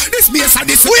now. This bass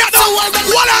and this. We are the one.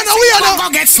 We are the.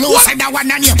 Go get slow. Say that one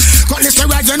and you. Call this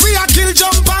the right when we are kill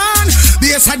jump on.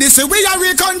 Bass and this we are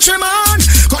real countryman.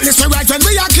 Call this the right when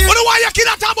we are kill. But why you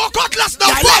killer talk about cutlass now?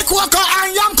 I like Walker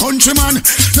and young countryman.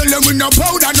 No love with no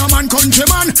powder, no man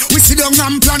countryman. We sit down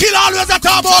and plan. Kill always a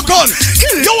talk about gun.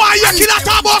 You want you killer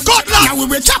talk about cutlass. Now we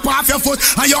will chop off your foot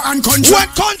and your hand country. When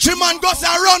countryman goes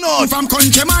and run out. From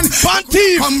countryman. From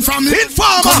thief. Come from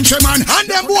informer. Countryman. And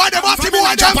them boy them have to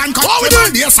boy them. What we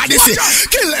do? Yes, I see.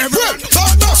 Kill everyone.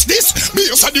 That's this. Me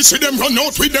as I see them run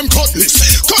out with them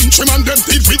cutlass. Countryman them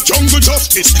deal with jungle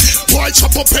justice. Why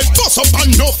chop up head, bust up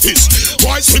and office.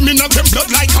 Why swimming at them blood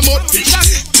like a mudfish.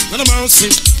 None of mercy.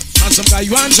 And some guy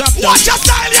you want drop down. Watch your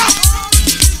style, yeah.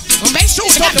 Make sure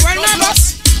that the world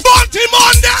nervous. Bounty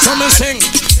Monday. Some sing.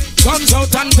 Guns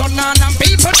out and gun on and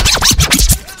people.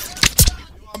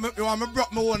 You want me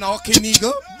brought my own King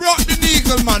Eagle? Brought the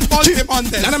Eagle, man. Bounty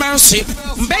Monday. None of mercy.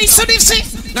 Base to this.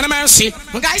 None of mercy.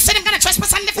 When guys say them gonna trespass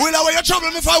on the. Will I wear your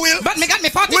trouble me for will? But me got me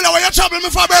pocket. Will I wear your trouble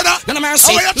me for brother? None of mercy.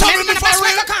 Will I wear your trouble me for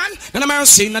will? None of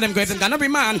mercy. None of them grave gonna be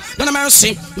man. None of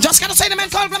mercy. Just gotta say the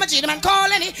man called Grandma G, the man called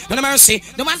Lenny. None of mercy.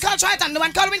 The one called Triton, the one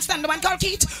called Winston, the one called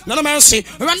Keith. None of mercy.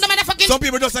 Run the motherfucking. Some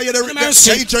people just say you're the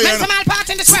mercy. Men from all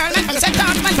parts in this world. Men from St.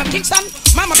 John, men from Kingston.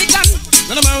 Mama Big Gun.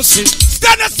 None of mercy.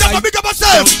 Stand up, step up, big up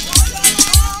yourself.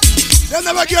 They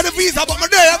never give the visa, but my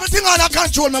day, everything on I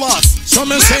control my boss. So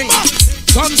me sing.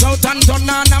 Guns out and done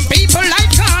on and people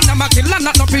like gun. I'm a killer,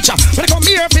 not no preacher. When I come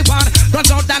here, everyone.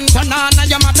 Guns out and done on and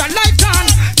your mother like gun.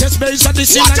 Just based on the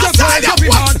scene and your girl you be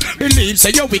on. Believe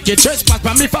say you wicked trespass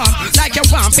by me farm. Like you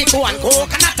want pick one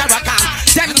coconut or a can.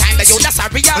 Them time that you that's a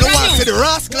real. You want to see the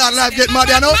rascal and life get mad,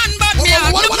 you know? No,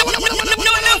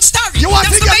 story. You want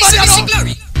to get mad, you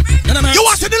know? You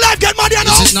want to see the life get mad, you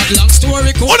know? This is not long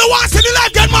story. Who don't want to see the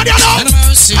life get mad, you know?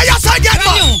 I just say get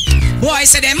mad. Boy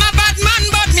say them a bad man,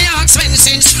 but me ask when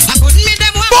since I couldn't meet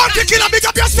them one. Bounty killer, big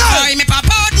up yourself. Boy, me pop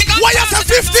out, me gun. Why you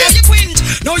say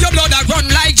 50? Now your blood a run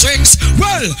like drinks.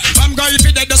 Well, I'm going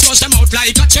to dead, just wash them out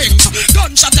like a chink.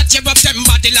 Gunshot that tear up them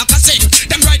body like a zinc.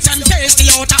 Them right and tasty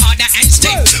out of order and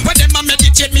stink. When them a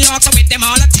meditate me also with them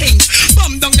all a think.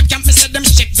 Bomb down them camp, said them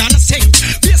shit gonna sink.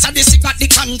 Yes, I this got the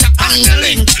contact and the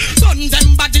link. Gun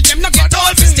them body, them no get all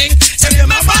this thing. Say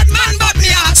them a bad man, but me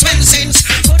ask when since.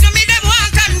 Could me them one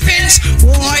convince.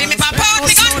 Boy, me pop out,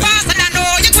 me gun faster than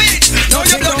all you quit. Now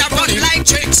you blood a run like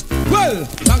tricks. Well,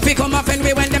 don't pick them up and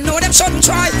we when them know them shouldn't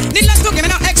try. Needless to give me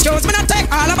no excuse, me not take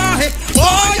all of our hit.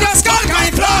 Boy, your skull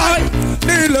can't fly.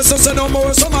 Needless to say no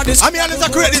more, some of this. I mean, let's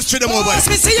create this to them over.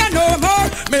 Me see you no more,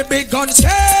 me big gun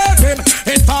scare him.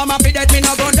 Informer be dead, me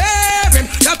no gun dare him.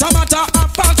 That a matter of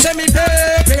fact, say me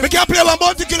babe him. Me can't play one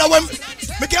bounty killer when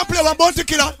me can't play one bounty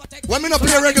killer when me not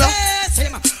play regular.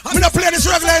 Me not play this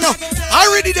regular enough. I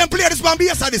already didn't play this Bambi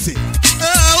yes I see.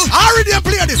 I already didn't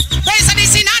play this. Base of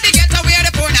this in the ghetto where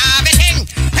the poor have a thing.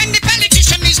 And the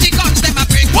politician is the guns them a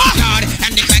bring. What? God,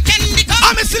 and the crack and the gun.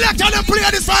 I'm a selector and play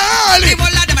this for early. The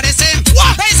whole of them are the same.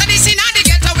 What? Base of this in the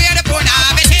ghetto where the poor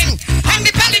have a thing. And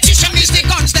the politician is the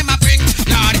guns them a bring.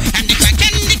 God, and the crack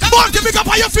and the gun. Bounty pick up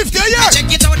on your 50 a year. Check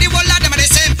it out, the whole of them are the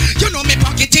same. You know me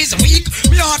pocket is weak,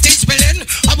 me heart is spilling.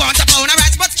 I want a pound of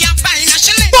rice but can't find a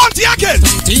shilling. Bounty again.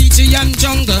 TG and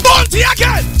jungle. Bounty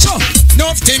again. So,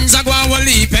 enough things are going to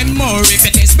leap and more. If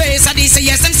it is base of this,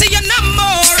 yes, them see you no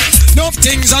more. Enough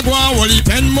things are going to leap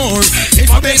and more.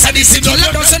 If a base of this, you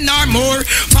doesn't know more.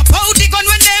 Pop out the gun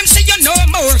when them see you no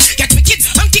more. Get wicked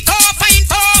and kick off and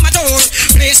inform a door.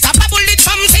 Play stop a bullet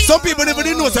from things. Some people never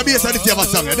know the base of this you have a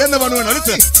song. They never know.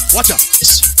 Listen, watch out.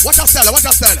 Watch out style, watch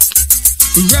out style.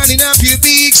 Running up your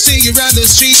beaks, see you around the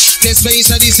street. This base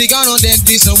of this gun on deck,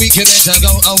 this so we can better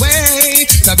go away.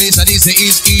 The base of this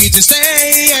is here to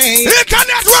stay.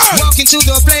 Walking to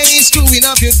the place, screwing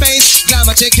up your face.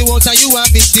 Gamma check you out and you have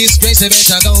this disgrace, you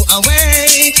better go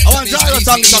away. I want to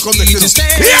stay.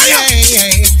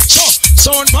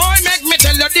 Son boy, make me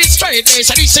tell you this straight. They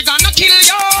say this is gonna kill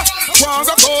you. Wrong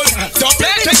or cold. Don't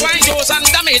play with wine, use and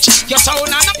damage your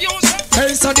sound and abuse.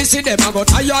 Hey, so this is them, I got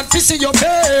tired to see your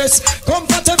face.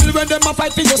 Comfortable when them a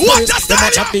fight for your space. Them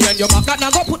a chat behind your back, and I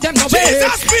go put them no base.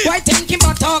 Why thinking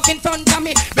about talk in front of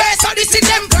me? Hey, so this is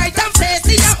them bright and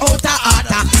crazy, your outer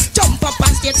order. Jump up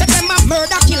and skate, say them a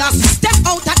murder killer. Step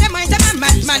out of them mind, them a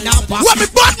madman now. What me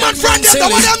Batman friend there,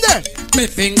 what them there? Me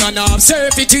finger now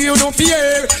safety, you no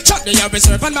fear. Shut the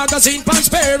reserve and magazine pan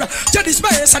spare. To the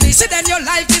space and see then your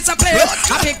life is a play.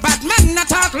 A big bad man not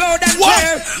talk loud and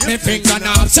clear. Me finger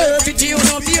now safety, you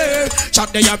no fear. Shut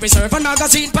the reserve and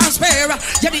magazine pan spare.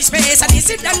 To the space and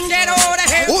see then get out of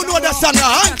here. Who know that song?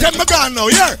 Anthem me gone now,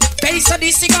 yeah. Face of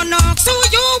this thing on knock to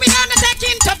you. We gonna take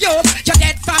interview. You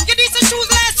dead from you this is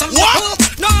shoes lesson. What?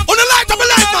 No. On the light of a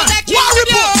light man. What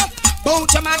report?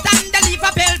 Bout your man and the leave a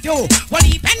Bellevue. Well,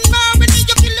 even more when you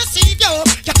kill the CEO.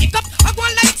 You pick up a one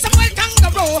like Samuel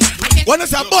Kangaroo. When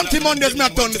it's a Bounty Monday's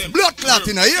not done, blood clot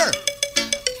in a year.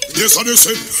 Yes, I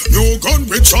say, new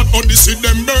gun with shot ODYSSEY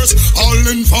them burst. All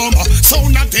informer,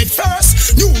 sound not dead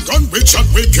first. New gun with shot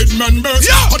wicked man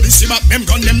burst. ODYSSEY back them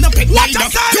gun them not pet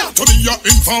neither. You to be your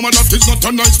informer, that is not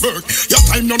a nice work. Your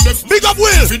time not left. Big up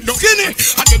Will, Skinny.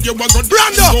 I did you a good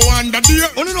Brando. Go under there.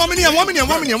 Only know one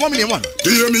million.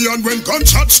 Hear me and when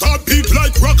gunshot start beat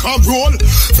like rock and roll.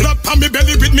 Flap on me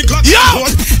belly with me clock.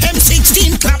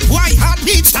 M16 clap, why heart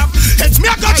beat stop. It's me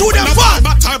I got to them fun.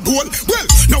 Well,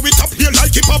 now it up here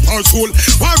like hip hop our soul.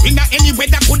 War in any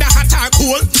weather coulda hot or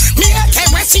cold. Me okay,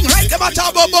 we sing right. Them a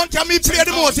talk about Bounty and me play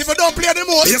the most. If you don't play the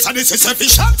most, yes, and this is a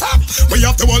fish shut up. We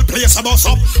have the whole place a bust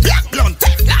up. Black blunt,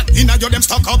 take black. Inna your them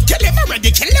stuck up. Kill him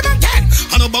already, kill him again.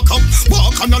 And a buck up,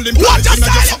 walk on a limb. What just inna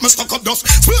your something stuck up dust.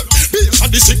 Yes, and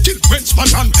this is kill French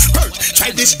man and hurt. Try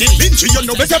this the lynch, you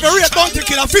know. let's have a rate Bounty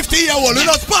killer 50-year-old. We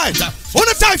not spy.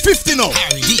 Wanna tie 50 now?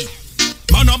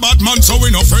 Man a bad man, so we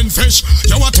no friend fish.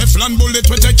 You a Teflon bullet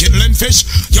with a killing fish.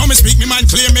 You me speak me mind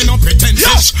clear, me no pretend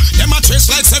fish. Them a trace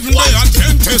like 7 day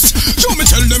Adventist. You me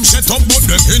tell them shut up but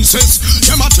them insist.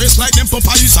 Them a trace like them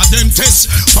Papa is a dentist.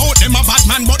 Bout them a bad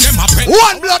man but them a pet.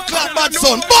 One blood clot bad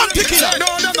son, Bounty killer.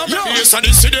 Yes, and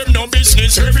this see them no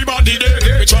business. Everybody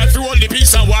there. We try to hold the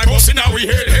peace and why busting now we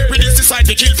head. We just decide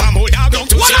to kill from hold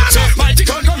down to shit. Mighty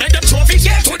gun go make them trophy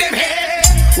get to them head.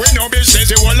 We no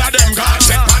business, the whole of them God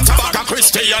set Panta back a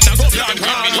Christian and go blank.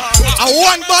 A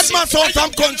one bad man sound from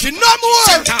country, no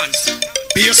more.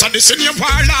 Based on the senior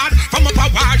warlord from up a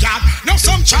warrior. Now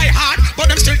some try hard, but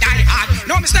them still die hard.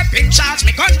 Now me step in charge,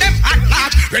 me gun them hard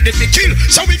large. Ready to kill,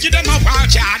 so we give them a war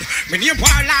yard. Me name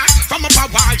warlord from up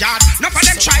a warrior. None of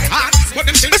them try hard,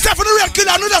 but them still. Myself for the real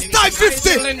killer, another type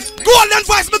 50. Golden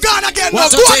voice, me gone again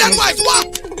now. Golden voice, what?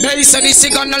 They say this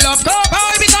is gonna love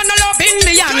cowboy, we gonna love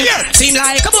Indian. Seem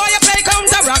like a boy you play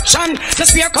counteraction. The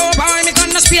spear cowboy, me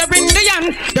gonna spear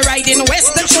Indian. The riding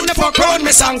west, them shouldn't fuck round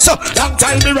me song. So long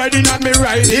time me riding and me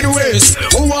riding west.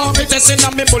 Who want me testing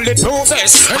on me bulletproof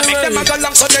vest? I make them a go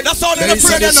long so they that's all they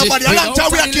afraid of nobody. A long time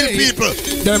we are kill people.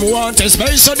 Them want a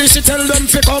space so this tell them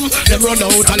fi come. Them run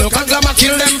out a look and glamour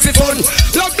kill them fi fun.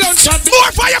 Lock down shot.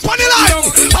 More fire upon the line.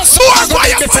 More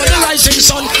fire upon the rising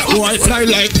sun. Who I fly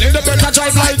like plane, the better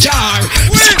drive like jar.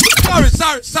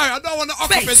 Sorry, I don't want to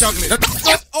occupy juggling.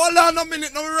 Hold on a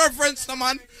minute, no reference, no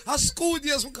man. A school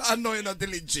days we can't know in a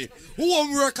diligence. Who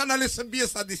won't work and listen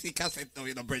based on this cassette now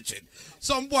in a bridging.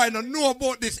 Some boy don't know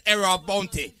about this era of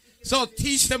bounty. So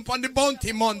teach them on the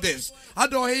Bounty Mondays. I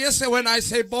don't hear you say when I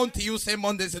say bounty, you say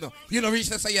Mondays, you know. You don't reach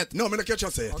the say yet. No, I'm going to catch you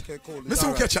say it. Okay, cool. Mr.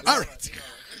 Will catch you. All right.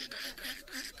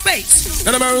 Bates.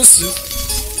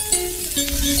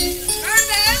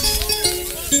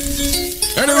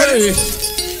 Anyway.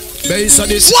 Base of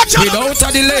this without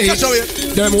a delay.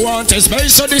 Them want a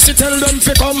space of this, tell them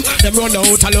fi come. Them run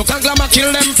out a look and glamour kill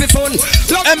them fi fun.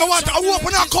 Hey, me want to open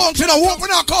our account, you know,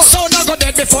 open our account. So now go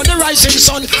dead before the rising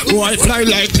sun. Why fly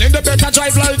like plane, the better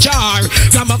drive like jar.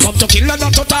 Glamour come to kill and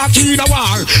not to talk in a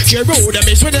war. Here road them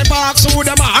is with the box who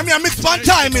them are. I mean, I mix one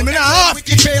time, me nah half.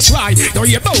 Wicked face right. Now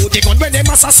you bout the gun when them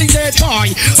assassinate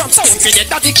boy. From sound for the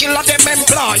daddy killer them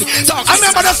employ. I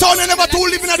remember the sound they never do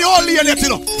living at the old lane yet, you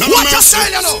know. What you say,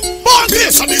 you know?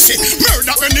 This and this,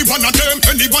 murder any one of them.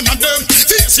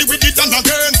 See we did done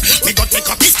again. We got take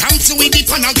a pick and see we did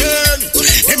fun again.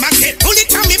 Them a get pull it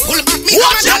and me pull back me.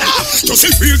 Watch out! to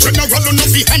see real general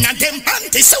enough behind them.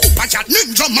 Anti-super cat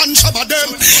ninja man shabba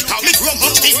them. Call me from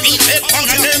up the feet, head bang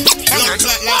at them.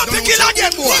 The kill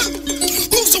again, boy.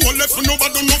 Who's the one left for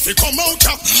nobody know fi come out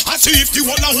ya? I see if the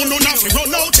one who know not fi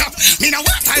run out ya. Me now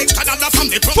what I extra that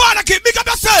from the pro. Father, keep big up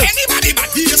yourself. Anybody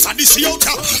but this and this out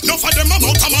ya. No for them a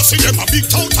mouth and see them a big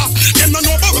touter. Them no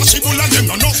know barashibul and them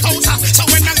no know touter. So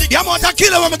when I the amount of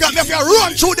killer when me got me if you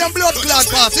run through them blood clot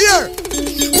pass here.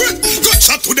 Well, good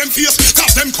shot to them face,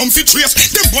 cause them comfy trace.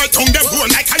 Them boy tongue them go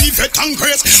like a leaflet and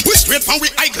grace. We straight from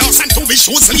we eyeglass and to we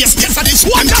shoes lace. Yes, I this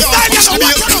one can't push the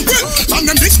base. Well, from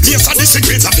them this place are the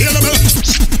secrets available.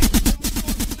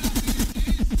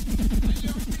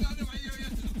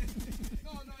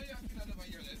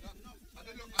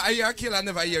 I hear a killer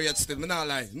never hear yet still, me not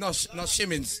lie. No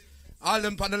shimmings. All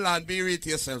them on the land, be real to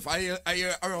yourself. I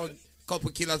hear around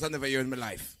couple killers I never hear in my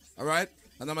life. Alright?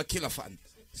 And I'm a killer fan.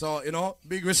 So, you know,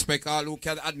 big respect all who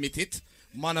can admit it.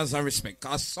 Manners and respect.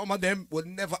 Because some of them will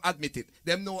never admit it.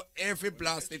 Them know every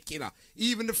blasted killer.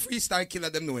 Even the freestyle killer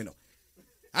them know, you know.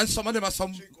 And some of them are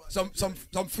some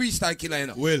freestyle killer, you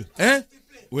know. Will. Eh?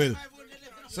 Will.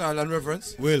 Sorry, and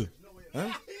reverence. Will.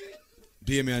 Huh?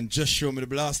 Damien, just show me the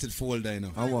blasted folder, you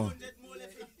know. I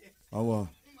want.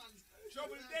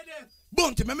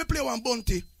 Bunty, let me play one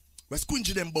Bunty. We're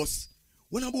squingy them boss.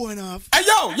 When I'm going off. Hey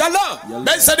yo, yalla.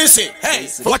 Ben said this. Hey,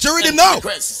 what you reading now? None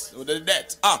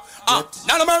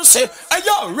of mercy. Hey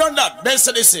yo, run that. Ben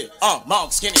said this.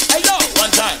 Mark Skinny. Hey yo,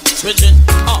 one time. Switching.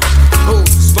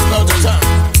 Who's out the time?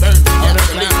 Burn the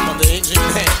lead from the engine.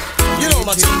 You know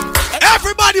my team.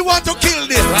 Everybody want to kill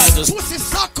this. Pussy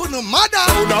suck on the mother.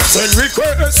 Do not send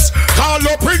requests. Call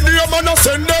up in the man and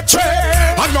send the tray.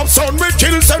 And up son we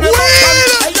kill send the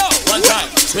hey yo, one time.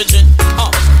 Switching.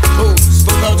 Who's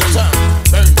out the time?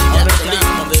 Burn the lead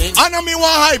from the engine. I know me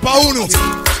want hype a uno.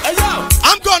 Hey yo.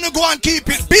 I'm gonna go and keep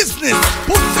it business.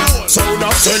 So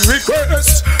not send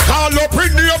requests. Call up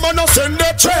in the man and send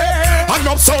the tray. And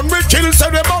up son we kill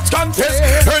send the must confess.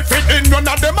 If it in none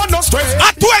of them and no stress.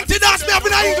 At 20 that's me up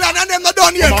in England and them not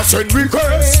done yet. Must send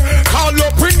requests. Call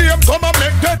up in the come and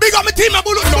make them. Big up my team, I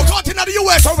bullet no cut in the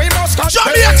US. So we must confess.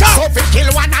 Jamaica. So if it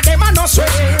kill one of them and no stress.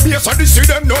 Yes, I see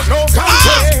them no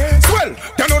contest. Well,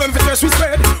 they know them fitness we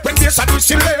spread. When they said we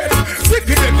still led. We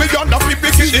give them beyond the big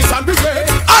this and we red.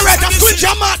 Alright, I'm switch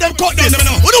your mouth, them cut this.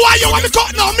 Who do why you want me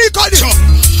cut now? Me cut this.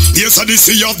 Yes, I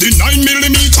see of the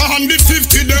 9mm and the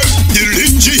 50 them. The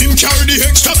Lingy him carry the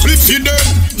extra flip for them.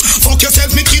 Fuck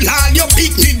yourself, me kill all your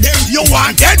picnic them. You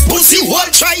want dead pussy, well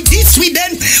try this with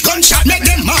them. Gunshot make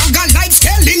them marga like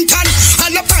skeleton.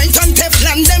 And a pint and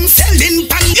Teflon them selling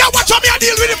pan. Yeah, watch how me I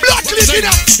deal with the blood clipping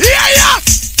up. Yeah.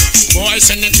 Boy,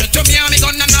 send them to me and me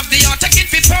gun and have the heart take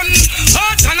it for fun.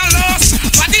 Heart and a loss,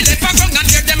 but the left a gun and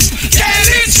get them.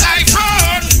 Get inside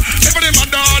front. Every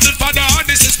mother, the father,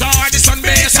 this is star, this one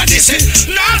base, and this is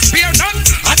not fear none.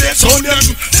 And they sold them,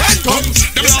 send come.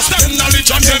 Them lost them knowledge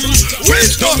on them.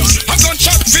 Wisdom, a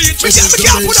gunshot feet. Me can't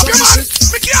pull up, your man.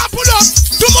 Me can't pull up.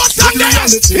 Too much on there.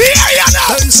 Here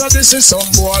now. So this is some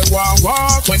boy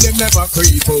walk when they never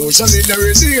creep out. So they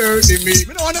never see hurting me.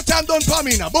 Me don't understand, don't for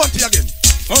me now. Bunty again.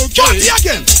 Okay. Bunty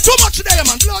again. Too much there,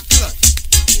 man. Blood killer.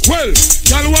 Well,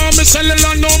 y'all want me sell a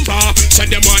number. Say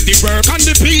them want the work and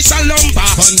the piece of lumber.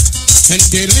 And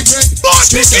daily bread.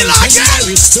 Bunty killer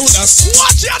again.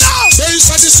 Watch you now. They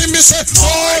said this in me say,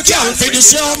 oh, y'all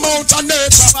finish your amount on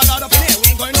it.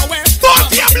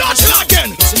 Bunty a blood killer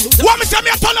again. Want me tell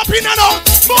me a turn up in and out.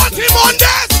 Bunty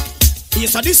Mondays.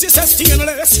 Yes, this is a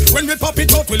stainless. When we pop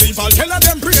it out, we leave all tell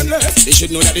them brainless. They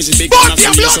should know that this is big. Bunty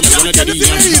a blood killer again.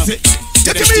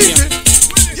 Get him easy.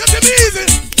 Get him easy.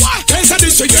 What? They said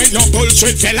this ain't no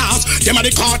bullshit fellas. Them are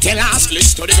the cartellers.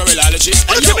 Listen to the gorillologists.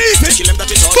 What do you mean?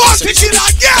 Bunty killer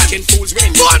again.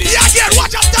 Bunty again.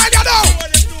 Watch out, time you know.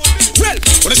 Well,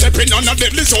 when I step in on the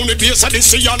deadly zone, the base of the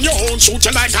sea on your own. Shoot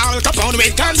you like Al Capone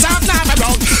with guns out now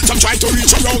around. Some try to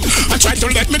reach around and try to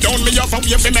let me down. Me off of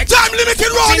you for make time limited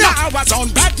round. I was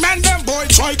on Batman, them boy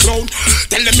try clown.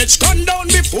 Tell them it's gone down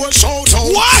before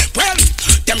showdown. What? Well,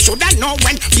 them should have know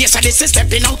when base of the sea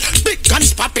stepping out. Big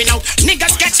guns popping out.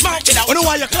 Niggas get smoked out. You know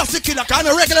why you classic killer? Cause I'm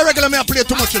a regular me I play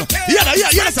too much, you know. Yeah,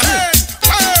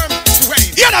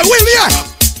 will, yeah.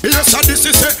 Yes, and this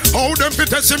is it. How them fit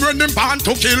us him when them born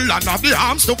to kill and have the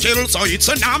arms to kill. So it's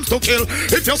an arms to kill.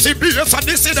 If you see BS and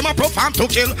this is them a perform to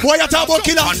kill. Why you talk about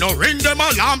killer? And no ring them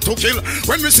alarm to kill.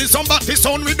 When we see somebody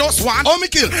sound with us one. Oh me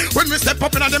kill. When we step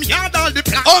up in them yard all the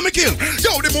plan. Oh me kill.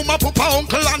 Yo the mama papa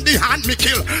uncle and the hand me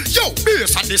kill. Yo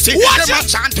BS and this is them a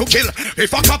chant to kill.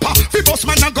 If a copper, we boss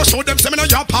man and go show them seminar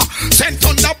yapper. Send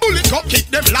thunder bullet go kick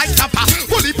them like tapper.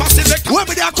 Bully pass select. When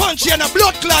we their country and a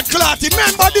blood clot.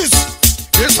 Remember this.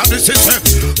 Yes, Yes, and this is it.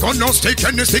 Gun no stick,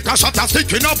 any stick, a shot a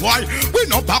stick in a boy. We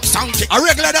no box sound kick. A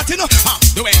regular that, you know.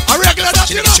 Do it. A regular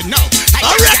that, you know.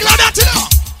 A regular that, you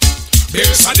know.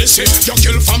 Yes, and this is you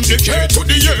kill from the K to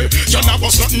the A. You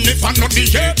never was nothing if I not the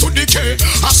A to the K.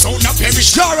 A sound of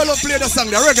perish. Jarrell will play the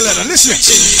song, the regular that. Listen.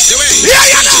 Do it. Yeah,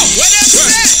 you know.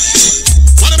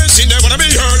 Wanna be seen, they wanna be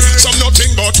heard. Some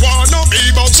nothing but wanna be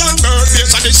about some bird.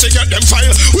 Yes, and this is get them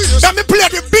file. Let me play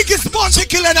the biggest bounty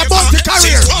killer in a bounty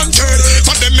career.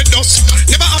 For them it does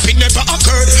never happen, never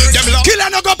occurred. Them love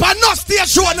killer no go up and no stage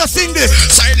show no sing this.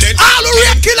 Silent. All the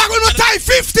real killer gonna tie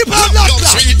 50 pounds. Love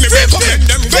treat me, recommend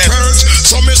them for purge.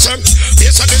 So me say,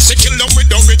 yes, and this kill them with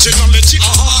originality.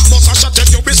 Boss a shot at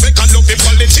you, respect and love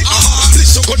equality.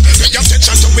 Listen good, pay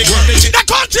attention to equality. The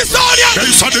country's on ya.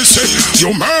 Yes, and this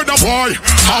you murder boy.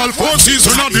 All 4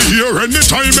 seasons of the year,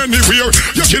 anytime, anywhere.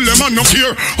 You kill them and no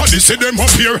care. Or they say them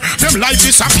up here, them life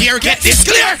disappear. Get this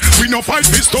clear. We no fight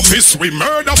fist to fist. We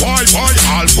murder boy.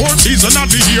 All 4 seasons of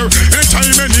the year,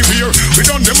 anytime, anywhere. We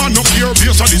done them and no care.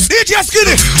 Based on this. DJ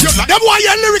Skinny. Them why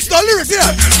your lyrics, no lyrics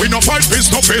here. We no fight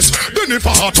fist to fist. Then if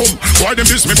I heart them, why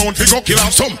them this me bound fi go kill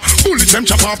off some. Bullet them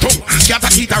chop off them. Scatter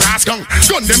teeth a rascal.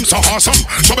 Gun them so awesome.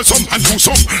 Troublesome and do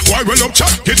some. Why well up chop?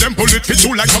 Get them bullet fit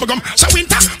you like bubblegum. So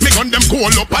winter, me gun them cool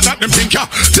up and that them think ya.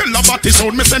 Tell about this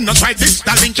sound, me send no try this.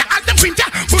 The link ya at them print ya.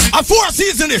 A 4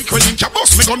 season is. When link ya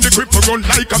bust me gun the grip for run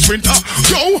like a sprinter.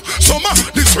 Yo, summer,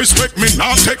 disrespect me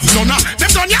not take none of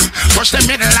them done ya. Push them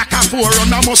middle like a 4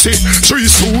 on a musty. 3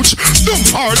 stooge. Dumb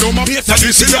hard on my base.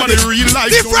 This is the real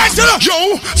life. Different, you know. Yo,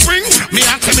 spring, me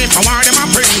have to me for war them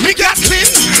and bring me get clean.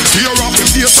 Tear off the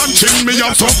face and chin. Me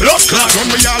have some blood clot.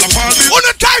 Run me all up all this. On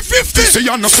the tie 50. See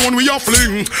on the stone we are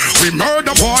fling. We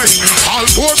murder boy. All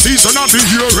 4 seasons of the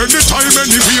year. Anytime,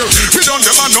 anywhere. We done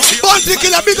them and no fear. Bounty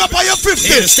killer, big up on your 50.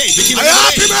 Yeah, Are you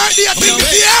happy birthday to me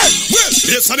here? Well,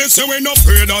 yes, and they say we not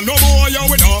afraid of no boy and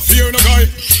we not fear no guy.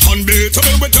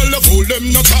 Unbeatable, we tell the fool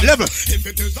them not try. Level. If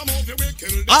it is a movie, we kill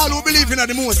them. All who believe in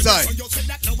the most side.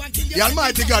 The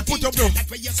Almighty God put up the.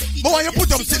 But when you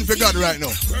put up sin for God right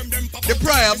now, the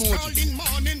prayer emoji.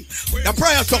 The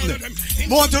prayer something.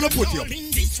 But want to put you.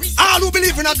 All who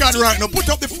believe in a God right now, put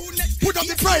up the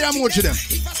prayer emoji them.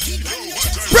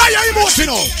 Prayer emoji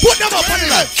now. Put them up on the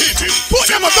life. Put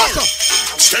them up, doctor.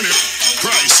 Stand it,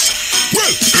 Christ. Well,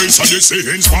 this and this is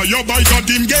inspired by God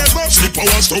in gave us the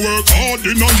powers to work hard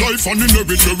in our life and in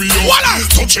every area.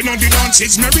 Touching on the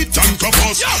dances, merit and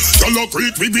covers. The love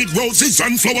great we with roses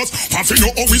and flowers. Having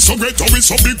no always so great, always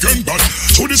so big and bad.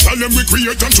 Through the style them we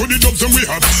create and through the dubs them we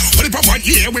have. But if I want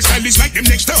here, we style is like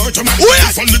them next door to man.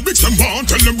 For lyrics them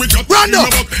want, tell them we got Random.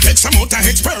 X amount of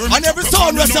experiment. And every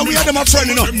sound we say we are them a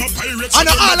friend, you know. And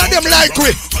all of them like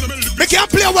we. We can't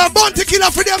play well bounty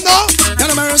killer for them now.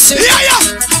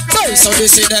 Yeah. So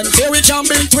this is them here we jump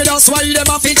in with us while them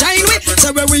off in time with.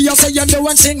 So where we are say you know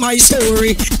and sing my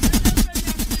story.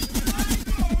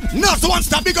 No, so one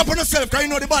stop big up on yourself, cause you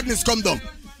know the badness come down.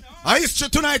 I history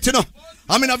tonight, you know.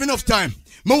 I mean have enough time.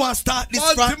 Me want to start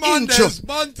this from intro.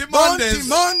 Bunty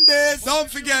Mondays. Don't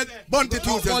forget Bunty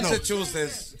Tuesdays now. Bunty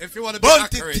Tuesdays. If you want to be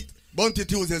accurate. Bunty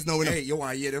Tuesdays now, you know. Hey, you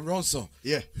want to hear them run so?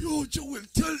 Yeah. Yo, Joel,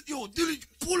 tell, Dilly,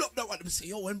 pull up that one. Let me say,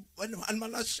 yo, when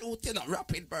man are shooting a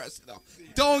rapid burst, you know.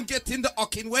 Don't get in the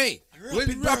fucking way.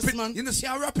 Rapid, man. You know, see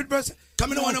how rapid burst?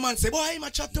 Come in one man say, boy, I'm a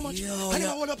chat too much. I never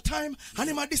hold up time. I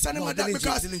never this, I never that.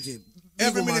 Because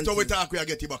every minute we talk, we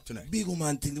get you back tonight. Big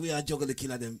man thing, the way I juggle the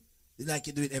killer them. It's like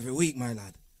you do it every week, my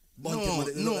lad.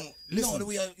 No. Listen, the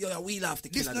way we laugh to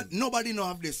kill them. Nobody know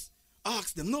have this.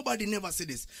 Ask them. Nobody never see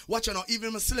this. Watch out now.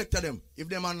 Even me select them. If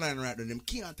them online right now, them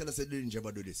can't tell us they didn't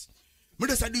ever do this. Me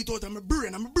just do it out of my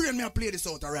brain. And my brain me I play this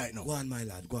out right now. Go on, my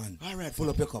lad. Go on. All right. Full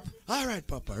up your cup. All right,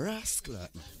 Papa. Rascal.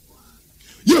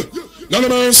 Yeah. None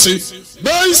of mercy.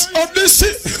 Boys of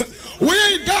this. We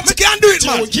ain't got. We can't do it,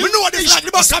 man. We know what this like. The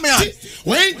bus come here.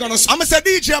 We ain't gonna. I'm gonna say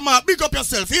DJ Mark. Big up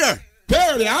yourself here.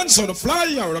 Bear the answer, the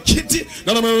flyer, the kitty,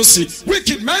 none of mercy.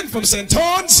 Wicked man from St.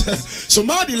 Anne's,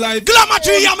 Somali life. Glamour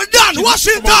tree, I'm done.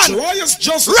 Washington.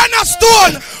 Just Renner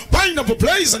Stone. Pineapple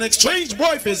place and exchange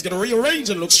boy face, gonna rearrange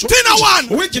and look straight. Tina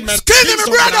one. Wicked man. Skinny, my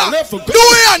brother.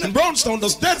 Doing. And Brownstone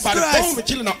does dead by the phone. We're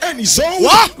killing out any zone.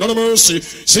 What? None of mercy.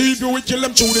 See if you will kill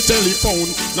them through the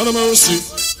telephone. None of mercy.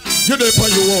 You're there for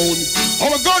your own.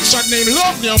 Our gunshot name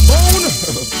love your phone.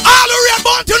 All the way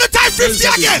born to the time 50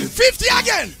 again. 50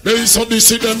 again. They so they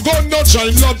see them gun not try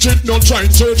logic, not try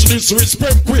church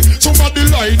disrespect quick. Somebody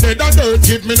lie dead and dirt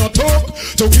give me no talk.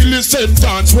 To kill his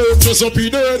sentence, work just up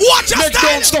in there. Watch out. Make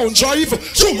downstone drive.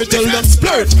 So me tell them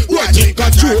splurt. What think a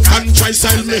joke and try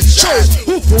sell me show.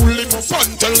 Who fooling for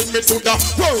fun telling me to the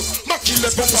world.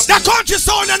 The country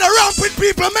sound and the ramp with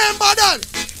people, remember that.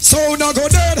 So now go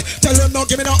dead. Tell them no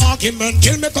give me no argument.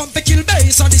 Kill me come to kill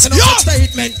base, and this is no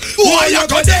statement. Boy, you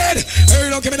go dead. Hey,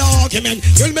 don't give me the argument.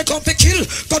 Kill me come to kill.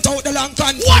 Cut out the long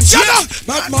con. Watch out!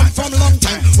 Madman from long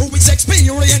time. Who is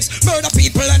experience? Murder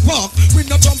people and walk. We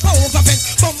no jump over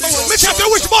fence. Me tell you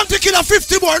which one to kill a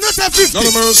 50 boy. No say 50. No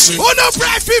mercy. Oh no,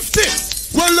 pray 50.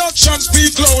 Well, actions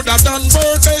speak louder than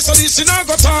words. So this is not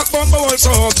go talk, but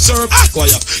also observe.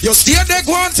 Quiet. You stay there,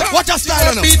 go on top. What a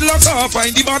style, no? Beat lock off,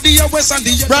 find the body of West and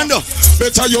the Brando.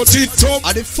 Better your teeth up.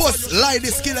 And the first lie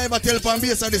the skill I ever tell from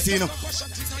base of this, you know.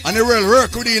 And the real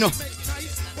work with you know.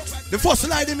 The first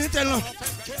lie they me tell you.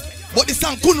 But the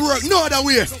song couldn't work no other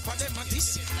way.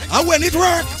 And when it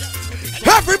worked,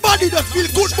 everybody just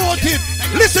feel good about it.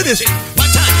 Listen to this.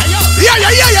 Yeah.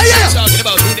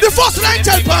 The first line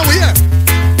tell from we here.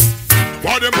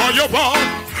 What them boy you want?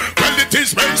 Well, it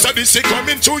is Bass of this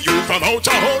coming to you from out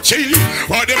of Ho Chi.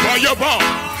 What them boy you want?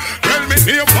 Tell me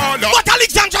name Paula. But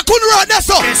Alexandra couldn't run that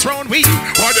song. This round we.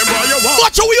 What them boy you want?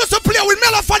 Watch how we used to play with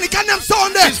Melophonic and them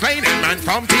sound there. This raining man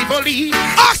from Tivoli.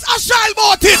 Ask a child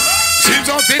about it. Seems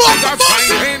as if niggas fine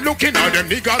ain't looking at them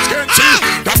niggas can't see.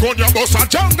 That gun your bus a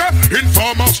jungle,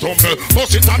 informers stumble.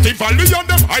 Bus it at Tivoli and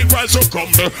them high price so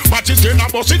crumble. But it's in a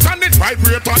bus it and it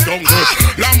vibrate a jungle.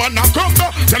 Laman a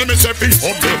crumble, tell me say be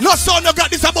humble. No son no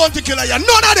got this about to kill ya,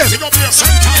 none of them. Here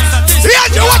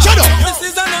you watch it up.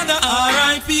 This is another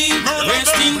R.I.P.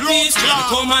 Rest in peace.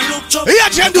 Come and look up. Here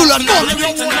you do that more.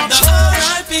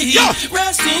 R.I.P.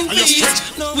 Rest in peace.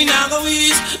 No we not go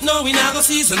east. No we not go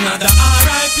see another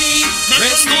R.I.P.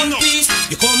 Rest in peace.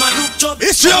 You come and look up.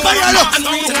 It's true by your look.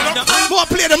 More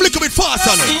play them a little bit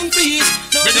faster now. Rest in peace.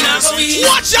 No we not go east.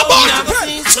 Watch your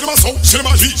body. Cinema south,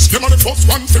 cinema east. Them are the first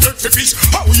one to get the peace.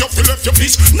 How you feel left your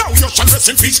peace? Now you shall rest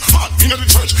in peace. Heart in the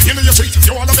church, in your street.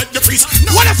 You wanna beg the peace.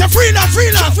 What is a free love?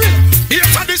 Yes,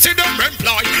 and this is them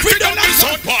employ. We don't need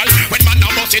sound boy. When man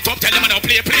now bust it up, tell them I don't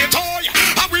play toy.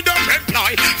 And we don't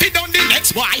employ. We don't the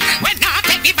next boy. When not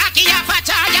take the back here for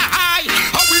tire high.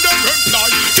 And we don't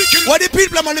employ. What the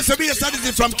people are listen to this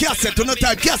is from cassette to no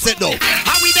type cassette though.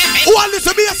 How we them? Who are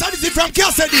listen to this is from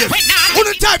cassette here? Who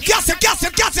no type cassette.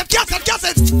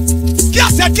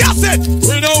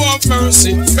 We don't have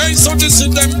mercy. Hey, so this is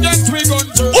them get we gun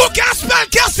to. Who can spell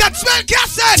cassette? Spell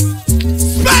cassette.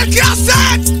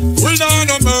 We don't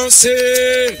have mercy.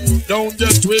 Don't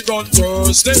get we gun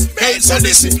thirsty. Hey, so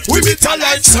this is we beat a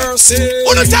like Cersei.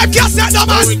 Who no type cassette no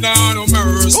man? We don't have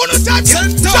mercy. Who no type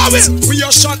cassette? We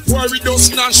are shot boy, we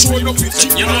just not show no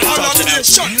picture. You know all of them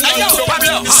shot. Hey yo,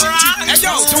 Pablo. Hey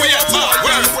yo, to here.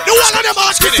 The one of them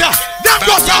architect. Them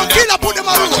go down, kill and put them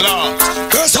around.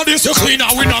 So this is clean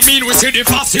and we don't mean we see the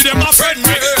fast, see them a friend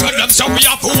me. Tell them so we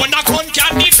have who and a gun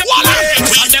can defend.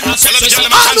 And them not sell them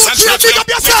pick up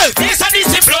yourself. This and this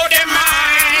to blow them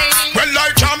mind. Well,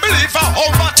 I can't believe a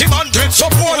whole party man did so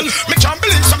poor. Me can't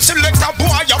believe some selector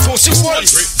boy a 4-6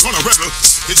 boys. Gonna rebel,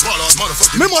 it's all our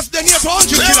motherfucker. Me must then here to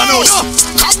 100 killer now.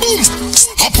 Kaboom!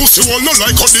 A pussy will not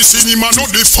like how the cinema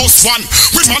not the first one.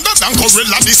 We mother than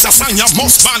gorilla, this a sign of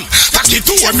must ban. Taki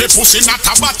to every pussy not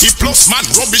a batty plus man.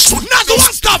 Rubbish should not go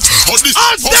and stop. How this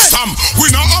first time, we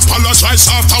not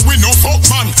apologize after we no fuck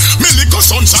man. Me little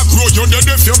sons a grow you dead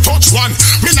if you touch one.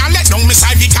 Me not let down me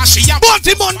side because she a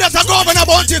Bounty Mondays a governor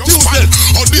Bounty Tuesday.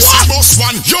 How this is boss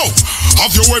one. Yo,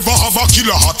 have you ever have a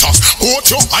killer hotter? Got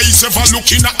your eyes ever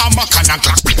looking at a macan and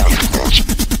clock?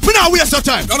 Me not waste your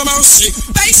time. No mercy.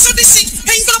 Base of the sick,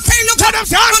 ain't gonna pay no Tell them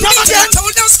to come again.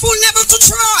 Told them school never to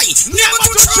try. Never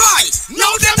to try. No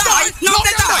them die. No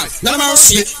them die. No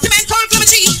mercy. The man called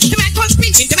Clementine. The man called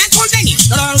Pinchin. The man called Denny.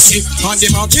 No mercy. On the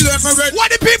man kill every red.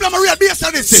 What the people are real base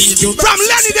of this? From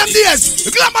Lenny them days, the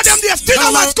glamour them days, still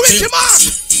no man squeeze him out.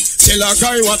 Kill a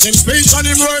guy what him speech and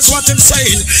him words what him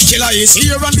saying. Killer is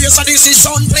here and base of this is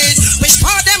sound playing. Which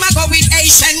part them I go with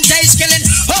Asian days killing.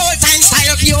 Whole time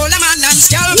style viola man and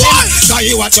scalping.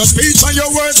 Guy what your speech and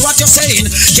your words what you're saying.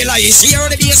 Killer is here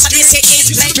the base of this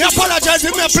is playing. Me apologize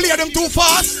if me play them too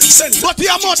fast. But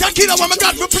the amount of killer when me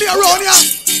got to play around here.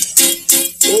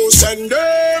 Oh, send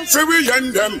them, free we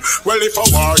end them. Well, if I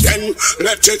war then,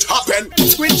 let it happen.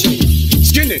 Squidgy,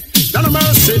 skinny, none of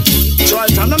mercy. Try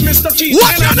to not miss the cheese.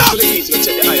 Watch out now!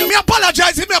 Me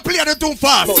apologize if me play them too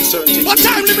fast. What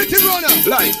time limit is runner?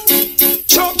 Life.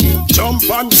 Jump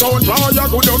and sound, boy, you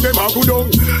go down, them a go down.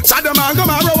 Saddam and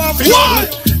Gamaro off you.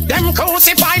 Them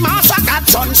crucify massacre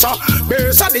son, so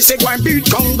base of the sick when beat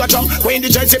Congo jump. When the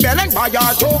Jezebel and by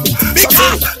your tongue.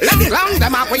 Long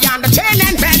them up, we on the chain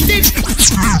and bandage.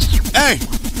 Hey,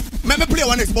 me play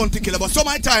one next bounty killer, but some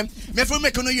my time, me for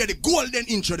make you hear the golden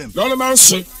intro them. No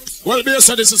mercy. Well, base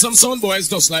of this is some sound boys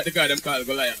just like the guy them called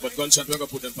Goliath, but gunshot we're gonna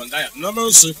put them on diet. No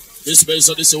mercy. This base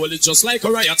of this well it's just like a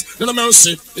riot. No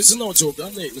mercy. This is no joke,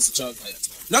 don't make Mr. Charles Riot.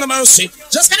 None of mercy.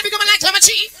 Just gonna become a like Clever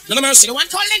G. None of mercy. The one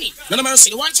called Lenny. None of mercy.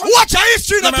 The one called. Watch our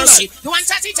history. None of mercy. The one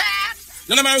Tatty Tab.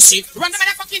 None of mercy. Run the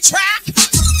motherfucking track.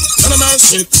 None of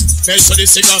mercy. They said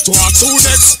this cigar to our two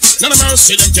necks. None of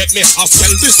mercy. Them get me a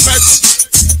self-respect.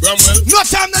 Well, no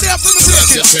time to there for me to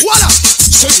get voila.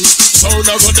 So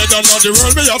now go dead and the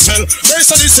world me a tell. They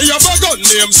said this you have a gun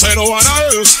name say no one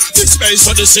else. This place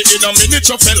so this in a minute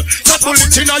you fell. That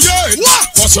bullet in a yard. What?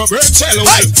 What's your brain tell?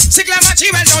 Hey, see Clever G,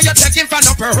 well now you're taking for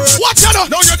no per hurt. What you know?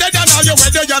 Now you're dead and now you're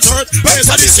whether you're hurt. They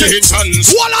said this in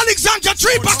hands. One Alexander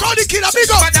 3 back on the killer big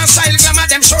up. But that style glamour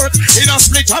them short. In a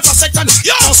split half a second.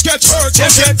 Yo. Just get hurt.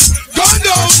 Just get gone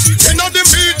down. In the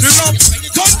middle of.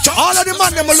 All of the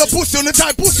man them will pussy on the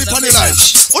type pussy on the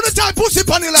life. On the type pussy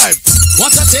on the life.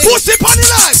 What a thing. Pussy on the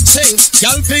life. Sing.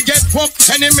 Y'all forget fuck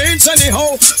any means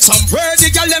anyhow. Somewhere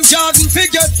the girl them garden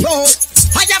figure flow.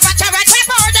 I have a carrot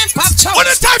pepper them pop chow. On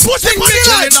the type pussy on the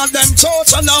life. On them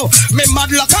toes now. Me mad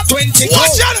like a 20 go.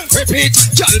 Repeat.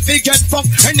 Y'all forget fuck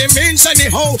any means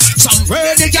anyhow.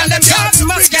 Somewhere the girl them garden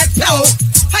must get flow.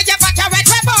 I have a carrot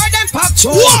pepper them pop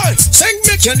chow. What? Sing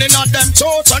me killing on them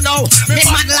toes now. Me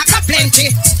mad like a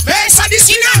plenty. Base of the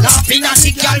scene and laughing at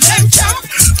the girl them jump.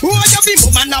 Who are you be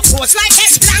woman a pose like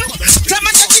S blank. Come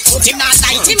and take it put him not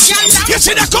light him jam down. You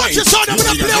see the country son I'm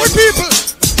gonna play with people.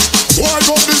 Why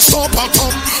go this stop and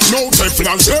come? No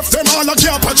Teflon, if them all a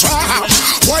camp a try.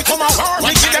 Why come out hard?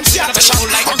 We see them scatter the shout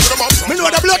like me know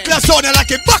the blood class sound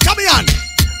like it back of me hand.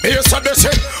 Yes, I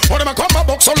say, when them come a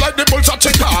box on like the Bulls of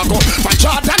Chicago. But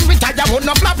Jordan with I would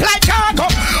not flap like cargo.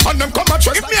 And them come a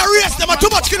dress. If me a race, them a too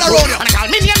much killer around you. And I call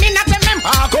me name not them.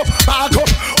 Bago.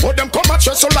 Oh, them come a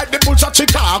dress like the Bulls of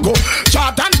Chicago.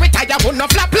 Jordan with I would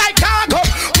not flap like cargo.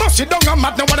 Must sit down and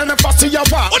mad no one of them fussy you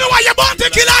want. Who know why you born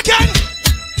to kill again?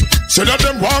 Say that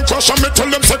them want crush and me tell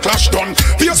them say clash done.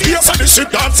 Face and this shit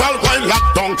dance all while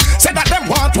locked down. Say that them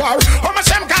want war, how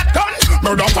much them got done?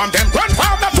 Murder on them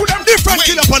grandfather to them different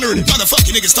killer on the rhythm.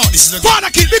 Motherfucking niggas thought this is a father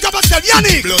kill, big up yourself,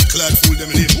 Yannick. Blood clot fool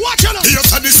them in it. Watch out.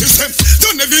 Here's the system.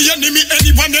 Don't ever enemy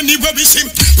anyone anywhere we see.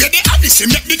 Where they have this,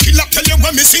 make the killer tell you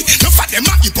what me see. No for them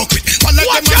are hypocrite. All of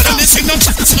them are finishing no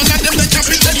chance. None of them they can't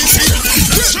pretend you see.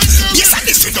 Yes, and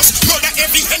this is us. Murder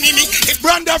every enemy.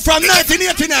 Brandon from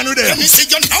 1989 with them.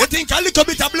 You think a little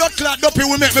bit of blood clot dopey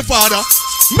will make me father?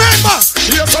 Remember!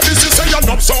 Yes, so this is a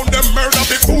up sound them murder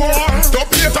before.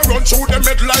 Dubplates run through them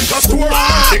head like a store.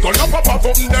 They gonna pop up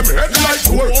on them head like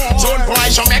door. Son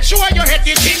boy, so make sure your head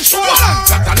is in sure.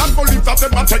 That a lot believe that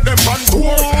them and take them on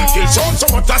tour. Kill sound so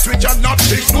much that we cannot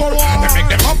ignore. They make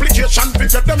them application to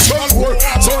get them so war.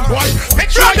 Son boy,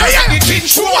 make sure your head is in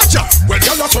sure. Well,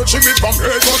 you're not touching me from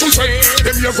head to say.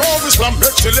 Them your road is from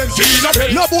excellent in a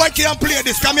bed. No boy can't play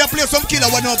this. Come here play some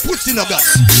killer when no pussy no got.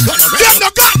 Them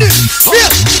no got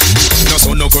this. No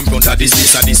son no come front of this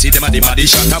and this. See them at the body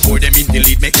shot aboard them in the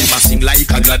lead. Make them a sing like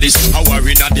a Gladys. A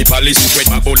warring at the palace. When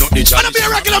my bone up the chalice. And I be a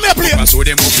regular me play. I saw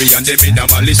them up and them in the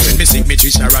malice. When me sing me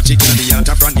Trisha Ratchet and the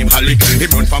anta from him Holly. Him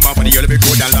run from off of the yellow big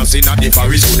road and lost in at the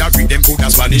forest. Could have read them could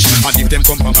have Spanish. And if them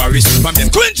come from Paris. From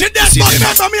them Quincy death but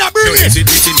remember me a breathe. Is it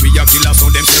written we are killers so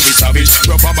them say we savage.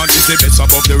 Performance is the best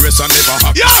above the rest and never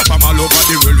have. Yeah. From all over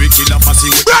the world we kill a posse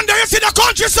with. Brandon you see the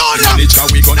country sound. Knowledge how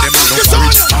we gun them and no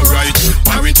courage. Alright.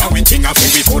 Parent thing of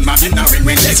we phone man in a ring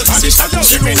when they start this stuff.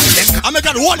 I make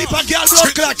a whole heap of girl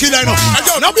blood clot killer now.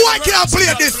 No boy can't play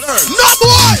this. No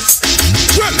boy.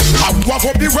 Well, I walk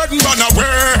up the wedding run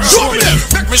away. Show me them.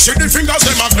 Make me see the fingers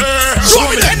them up there. Show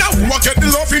me them. And I walk get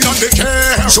the loving on the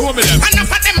care. Show me them. And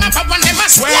enough of them up on them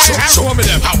as well. Show me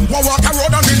them. I walk a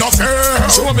road and me no fair.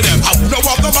 Show me them. I know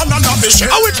of the man and not the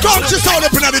share. How which country sound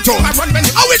up in the town?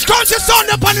 How which country sound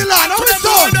up on the line? How which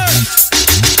sound?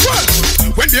 Well,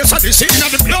 when there's a decision in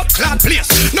the blood clot place,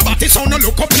 nobody sound no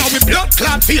look up now with blood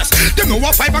clot face. Them know a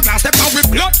fiberglass step out with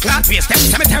blood clot face. Them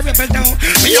cemetery built down.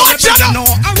 Me you know,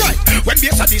 alright. When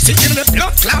there's a decision in the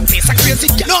blood clot place, a crazy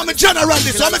guy. No, me general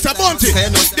this. So I'm a bounty.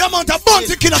 The amount of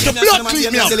bounty kill up the blood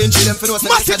clean me up.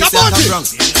 Massive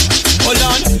bounty. Hold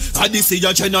on, I this is a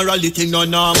general thing no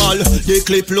normal. They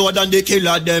clip load and they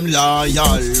killer them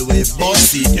loyal. We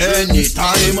boss it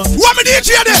anytime. What me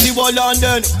DJ there? See what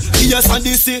London? Yes, and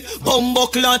this is bumbo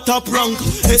clat top rank.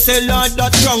 They say Lord that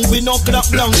rank we no clap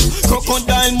blank.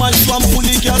 Crocodile man swam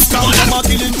fully gas stamp. I'm a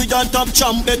killing with a top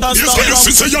champ. Better stop rank. Yes,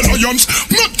 it's a lions.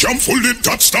 Not jump fully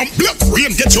that stamp. Black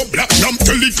rain get your black lamp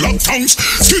till it clap tongues.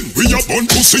 Skin we a bun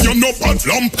pussy and no bad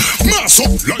lamp. Mass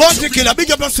up like bounty killer,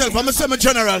 big up yourself. I'm a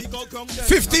semi-general.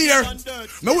 50 year,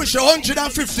 me wish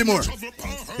 150 more.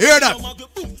 Hear that?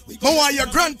 I want your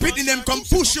grandpit in them come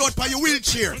push you out by your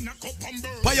wheelchair,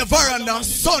 by your veranda and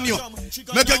sun you.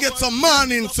 Make you get some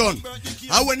morning sun.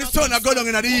 And when the sun I go down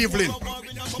in the evening.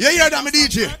 You hear that, me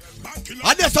DJ?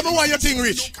 And that's how why you think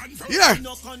rich. Yeah.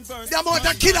 The amount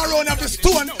of killer around of the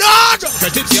stone dog. The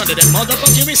tipsy under the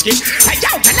motherfucking whiskey. Hey,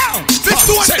 yo, hello. The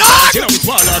stone dog. You know it's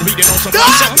Warlord reading on some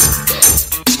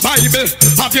Bible,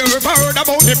 have you ever heard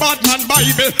about the Batman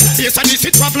Bible? Yes, and this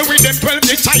is travel with them 12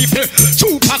 disciples.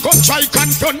 Super gun try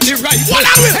confront the rifle.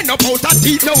 End up out of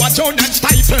deep now a John and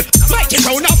Stiple. Mighty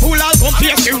crown a fool all come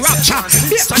face the rapture.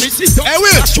 Yes, and this is hey,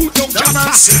 Will. Shoot down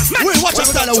cancer. Will, watch your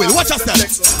style, Will. Watch your style.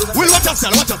 Will, watch your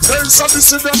style. Watch your style. There's some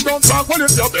see them don't talk when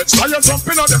it's your best. Why you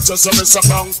jumping on them just so miss a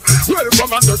pound?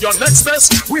 Welcome under your next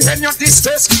best. We end your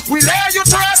distress. We lay you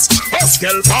to rest.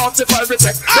 Scale 45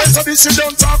 retake. There's some see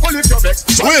don't talk when it's your best.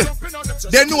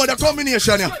 They know the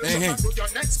combination, yeah.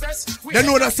 They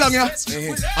know the song, yeah.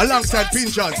 Alongside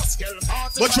Pinchers.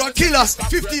 But you're a killer,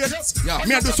 58. Yeah.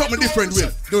 Me I do something different, Will.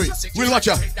 Do it. Will, watch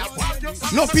out.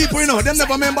 No people, you know, them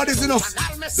never remember this, you know.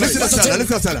 Listen to Salah,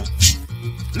 listen to Salah.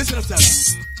 Listen to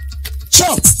Salah.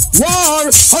 Chop, war,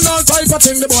 and all type of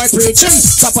thing the boy preach him.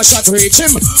 Top a shot reach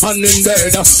him, and in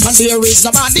bed. And there is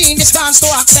nobody in this dance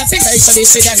to accept him. They say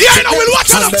this is them. Yeah, no, Will,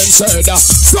 watch out. And then said,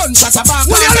 front shot a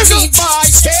back, and the beat boys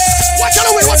stay. Watch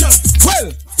out, Will, watch out.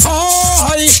 Well,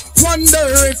 I wonder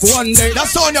if one day.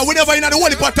 That's all now, we never in the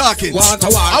holy part talking.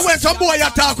 I went some boy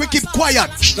attack, we keep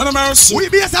quiet. None of mercy. We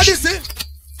be as I this,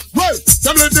 well,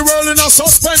 them leave the world in a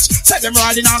suspense. Set them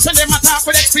riding out, send them attack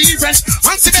with experience.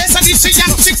 And see based on this,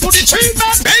 young stick to the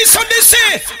treatment. Based on this,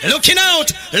 looking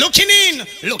out, looking in,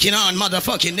 looking on,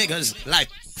 motherfucking niggas.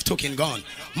 Life fucking gone.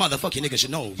 Motherfucking niggas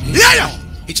should know. Yeah.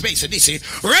 It's based on this,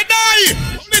 red eye.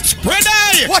 It's red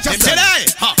eye. Watch out,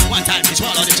 one time, it's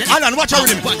all on the Alan, watch out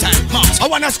with him. One time, I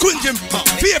wanna squint him.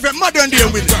 Favorite modern day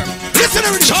with him. Listen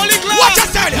to him. Charlie Glass. Watch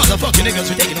out, Charlie. Motherfucking niggas,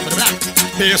 we taking over the block.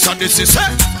 Based on this,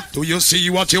 do you see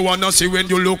what you wanna see when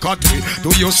you look at me? Do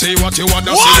you see what you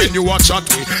wanna see when you watch at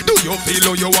me? Do you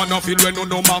feel how you wanna feel when you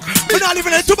know map? We not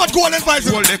living in too much gold and vice.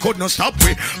 Well, they could not stop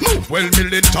me. Move well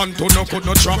militant to no could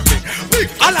not trap me.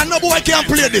 Alan, no boy can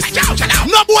play this.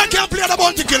 No boy can play the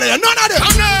bounty killer. None of them.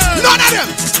 None of them.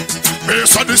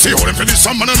 Based on this, hold him for this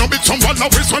man and no bit someone now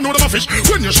waste one of a fish.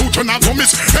 When you shoot, you're not gonna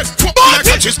miss. Head pop like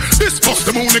catches. This bust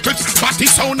the moon eclipse. Body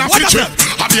sound of pitch.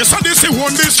 Based on this, he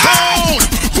won this town.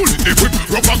 Bullet equip,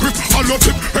 rubber grip, hollow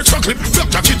tip, extra clip, black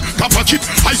jacket, copper chip,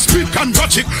 high speed can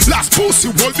watch it. Last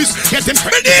pussy wall this, get them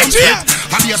credit.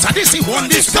 Based on this, he won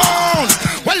this town.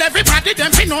 Well, everybody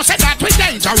them know say that we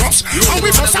dangerous. And we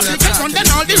must have to run then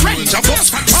all the range of us.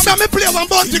 Let me play one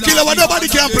bounty killer where nobody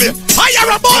can play.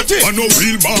 Hire a bounty. I know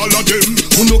real ball again.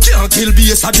 Who no can't kill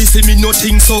base of this, me no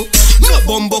think so. No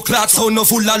bumbo clock, so no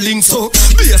full of links so.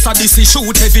 Base of this,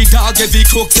 shoot every dog, every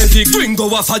crooks, every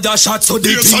gringo a fire shot so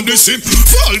they base of this,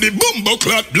 fall the bumbo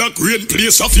clock, black rain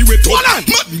place of you wet up.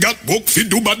 Man got book fi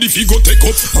do bad if he go take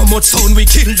up. How much sound we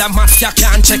kill the master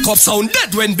can't check up. Sound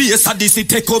dead when base of this,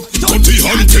 take up. Dirty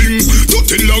hunting,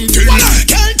 dirty long thing.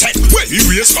 Can't take where he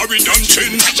raise for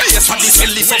redemption. Base of this,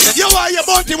 listen. You are your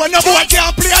bounty when no boy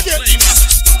can't play again.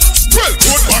 Well,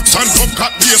 good box and top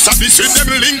cat base of this with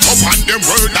them link up and them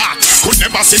world dark. Could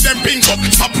never see them pink up,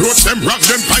 approach them wrong,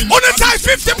 them fine. On the time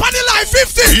 50 on the line,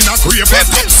 50. In a grave,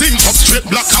 up, sing up, straight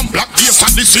black and black base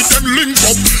of this with them link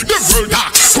up. Them world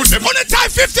dark, could never. On the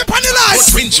time 50 on the line.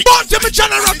 Bounty me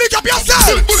general, make up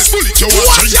yourself. Bullet, you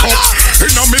watch it up.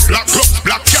 In a me black club,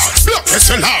 black car, black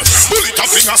SLR. Bullet a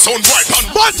finger sound boy pan.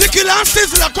 Bounty killer and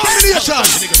sizzler combination.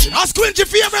 A squinty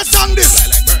favorite song this.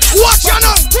 Watch your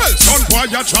now. Well, son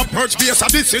boy, you drop perch base of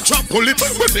this, you drop pull it.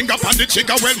 We finger on the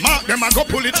trigger, well mark them and go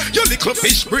pull it. You little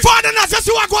fish break. Father, not just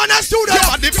who are going to do that. Your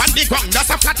body on the ground,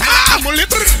 that's a flat iron mullet.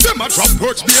 Them a drop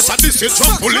perch base of this, you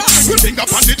drop pull it. We finger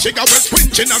on the trigger, well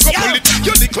squinching and go pull it.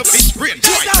 You little fish brain,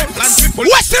 boy, them plan people.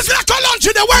 West is like a lunch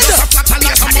in the window. That's a flat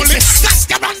iron mullet. That's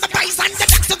the run the place and the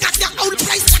back to got your old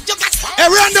place that you got.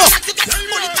 Hey, Rando.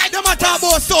 Them a talk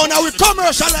about so now we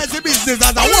commercialize the business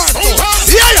as a word.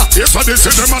 Yeah. Yes, I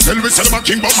say them a tell me say them a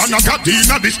king, but man a got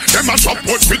inna this. Them a drop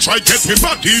out we try get me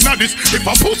body inna this. If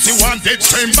a pussy want dead,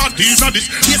 same body inna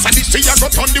this. Yes, I say I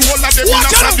got on the wall of them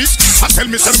inna this. I tell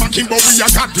me say them a king, but we a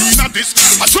got inna this.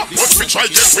 A drop out we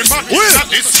try get me body inna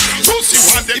this. Pussy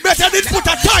want dead. You better did put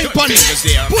a time on it.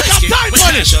 Put a time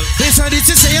on it. This one did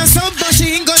you say a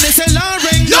submachine gun, they say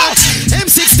Lauren.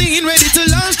 M16 ready to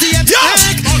launch the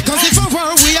attack. Cause if a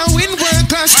war we are win world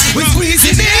clash. We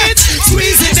squeezing it.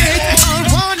 All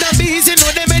wannabes, you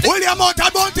know them. Only amount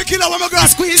of bounty killer when we got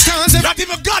squeeze cause them. That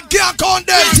even God can't count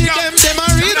them. Them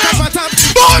are real top.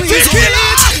 Bounty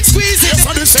killer. Squeeze it. Yes,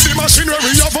 I say the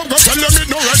machinery of a gun, tell them it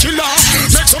no regular.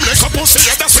 Make some like a pussy,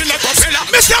 yeah, that's in like a fella.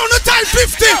 Miss down the time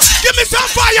 50. Give me some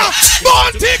fire.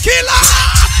 Bounty killer.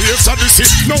 Yes, I see.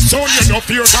 No son, you no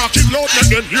fear. Talking loud, and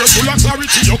then hear full of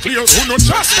clarity. You clear. Who no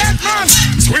trust that man?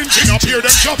 Squinting up here,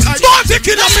 them chop like. Bounty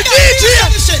killer, me DJ.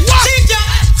 What?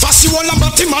 Fussy wall and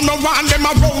Batman around them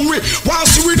around we. Want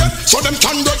see with them, so them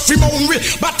can get free moan we.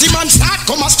 Batman start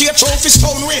come a state trophy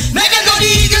stone we. Make them go the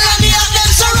eagle and the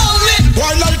them surround me.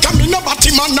 While like I'm in a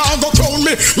Batman now go crown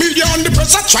me. Media on the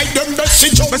press I try them best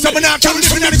sit down me. Can't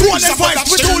live in the golden vibes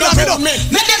we do love it up me.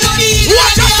 Make them go the eagle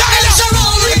and the them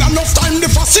surround me. Enough time the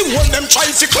fussy wall them try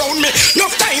to clown me.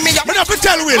 Enough time me not fi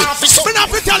tell Will. Me not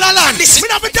fi tell Alan. Me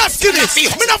not fi tell Skinny.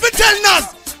 Me not fi tell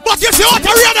Nas. But you see what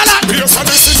I read a lot. Yes, and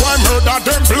this is why murder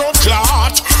them blood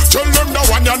clot. Tell them the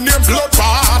one your name blood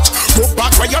part. Go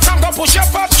back where you can go push your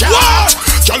fat cat.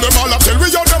 Tell them all up till we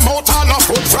on the mouth all of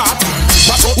foot fat.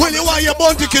 When you want your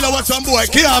bounty killer with some boy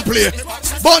can't play.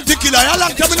 Bounty killer, how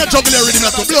long time in the trouble already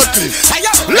not to blood clean?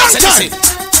 Long time.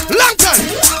 Long time.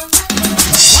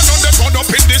 Run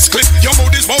up in this clip, your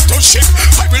mood is about to shit.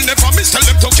 I will never miss, tell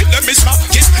them to kill them, miss my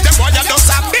kiss. Them boy you just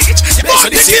a bitch. So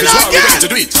this is why we're going to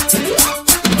do it.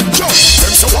 Yo,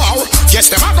 them so wow,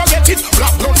 yes them a go get it.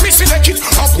 Black blood missing a kid.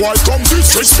 A boy come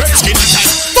disrespect skin time.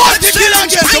 Bounty killer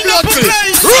get the blood clean.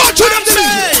 Run to them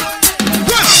today.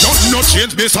 No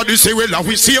change based on this way,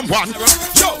 we same one.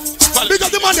 Yo,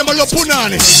 because the man them a love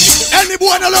punani. Any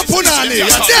boy a love punani. You're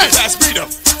dead.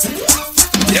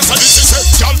 Yes, I this is it.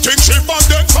 Y'all think she bad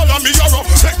then follow me arrow.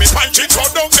 Let me punch it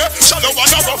round down there. Shallow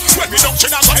and arrow. When we don't chin,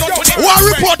 I go to them. One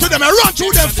report to them and run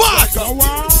through them fast.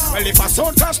 Well, if I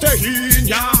son can stay in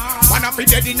ya, wanna be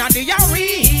dead in the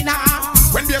arena.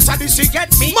 When we say this,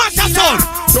 get me. Master son,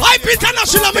 I be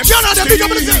international. Me can't have the big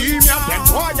up in the them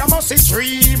boy, you must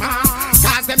stream.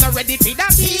 Cause them not ready for the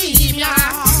team, ya.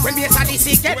 When we say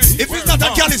this, get me. If it's not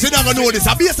a Cali, you never know this.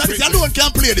 A BS this alone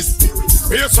can't play this.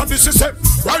 Yes, and this is it.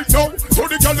 Right now, to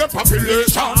the girl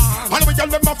population. And we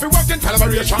girl them have to work in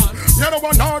collaboration. You know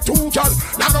one or two girl,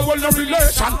 not a whole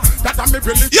relation. That I'm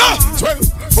really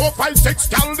 12, 4, 5, 6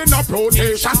 girl in a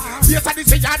rotation. Yes, and this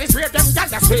is where them girl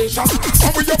the station.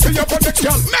 And we up here for next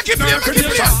girl. Make it play, make it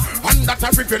play. And that's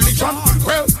a revelation.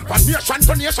 Well, one nation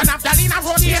to nation of girl in a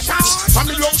rotation.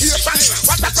 Family location,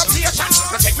 what a completion.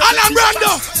 Alan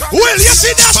Brando, will you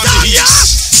see that song, yeah?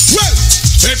 Well,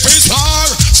 if it's far,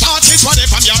 start it for the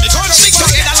family. Because we go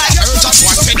in like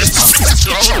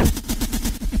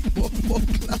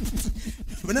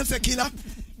when I say killer,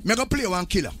 me go play one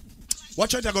killer.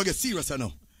 Watch out, I go get serious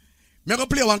now. Me go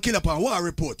play one killer upon war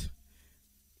report.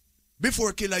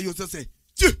 Before killer used to say,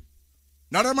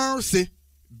 not a mercy,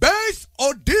 base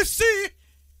ODYSSEY.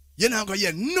 You not gonna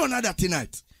hear none of that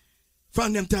tonight.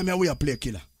 From them time we a play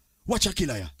killer. Watch a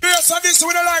killer, yeah. Yes, and this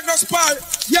with a like no spy.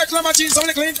 Yeah, Clemmer G, some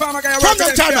little informer guy. From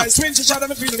them time. Swing to shot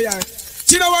them feel behind.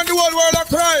 See now when the whole world a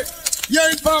cry. Yeah,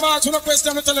 informer ask no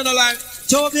question, no telling a lie.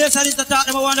 Joe Blaze and this the talk,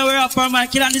 never wonder where up for my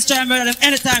kill and destroy and murder them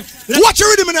anytime. Watch your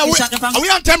rhythm now. Are we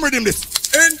on time rhythm this?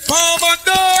 Informer,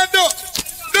 no.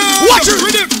 Watch your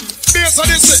rhythm. Yes, and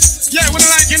this. Yeah, when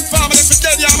I like informer, them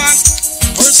dead, yeah, man.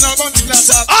 Original bunty glass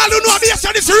up. All who know this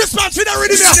and this response to the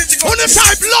rhythm here. On the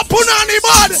type, love punani,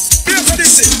 bud. Yes, and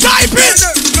this. Type it.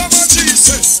 Clemmer G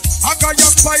says, I got your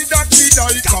spy that me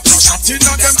die. Copper shot in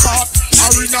a them part.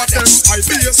 Arena them, I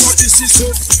be so this is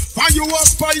it. Why you a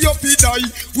spy up he die?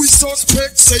 We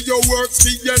suspect say your work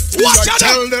be yet. I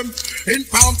tell them, in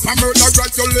pound for murder,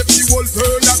 right you left the whole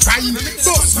world a crime.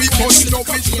 Those people know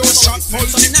with no shot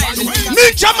multiply.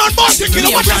 Ninja man bounty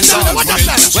killer, what a style, what a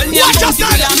style. What a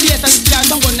style.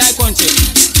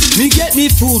 Me get me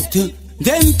food,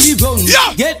 then fi run.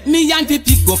 Get me and fi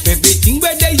pick up everything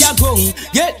where they a go.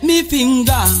 Get me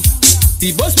finger.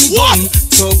 The boss me gun,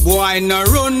 so boy no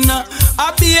run.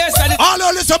 All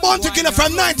of this bounty killer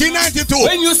from 1992.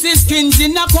 When you see skins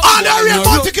in a cup, all the real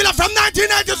bounty killer from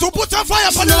 1992. Put some fire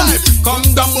for the life. Come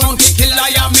down bounty killer,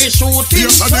 ya me shoot.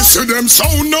 Yes, I listen them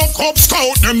sound no cop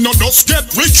scout. Them no just get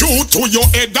recruit to your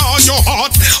head or your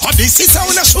heart. And this is how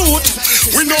they shoot.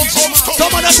 We no cop scout.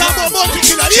 Some of the time bounty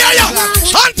killer. Yeah.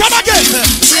 Hunt them again.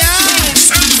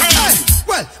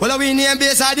 Well, we name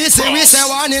base of this, we say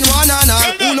one in one and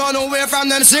all. Who don't know where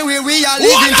from them, see we are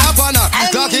living top on her.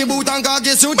 Cocky boot and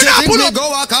cocky suit, you think we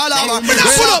go a call over.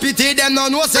 Well, pity them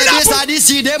no know, say this of this,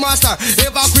 see the master.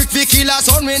 Ever quick we kill us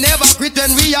on, we never quit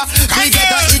when we are. We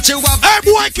get a itch you up. Hey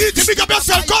boy, kid, pick up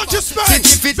yourself, conscious man.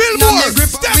 Feel more,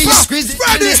 step up,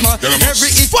 spread it. Every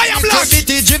it, fire blast.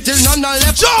 Every drip till none are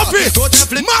left. Jump it,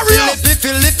 Mario,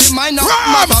 Lift it, mine up.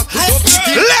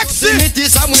 Lexi,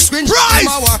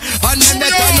 Price.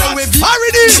 better know we beat.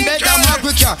 Better mark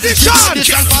we can. This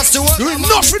and fast to work.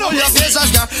 Nothing of your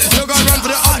faces, girl. You go run for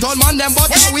the uptown man, them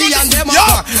but we and them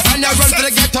up. And you run for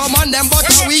the ghetto man, them but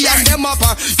we and them up.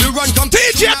 You run come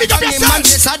DJ, big up yourself.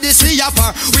 This and this we up.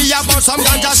 We about some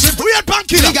ganja shit. We are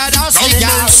punky. We got our sick,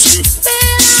 girl.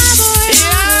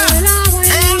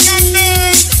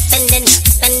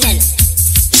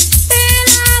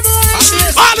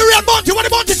 All the real bounty, what the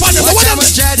bounty for them? What them?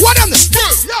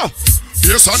 Yeah.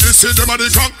 Yes, I did say them are the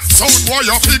gang. Sound boy,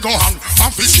 you fi go hang.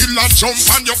 And fi kill and jump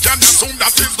and you can assume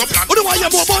that is the plan. What do I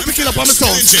have more bounty kill up on the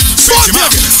sound?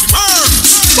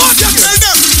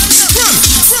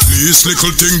 This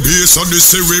little thing based on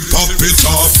this, we pop it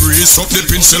off. Raise up the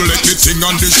pin, select the thing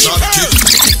on the shot kick.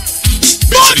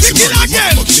 Bounty kill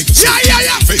again. Yeah.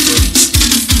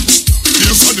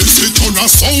 Yes, I did sit on a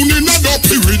sound in a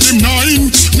dopey rhythm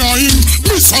 9.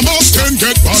 Miss a Mark 10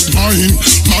 get bad mine.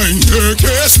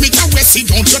 Yes, me can we see,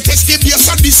 don't you test the bass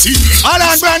of the sea.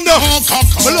 Alan Brando,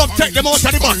 me love take them out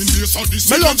of the box.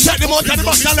 Me love take them out of the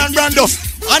box, Alan Brando.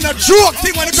 And a joke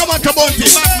thing when it come out to bounty.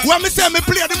 When me say me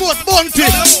play the most bounty,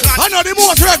 I know the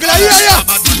most regular. Yeah.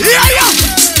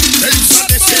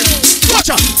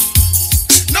 Watch out.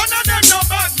 None of them no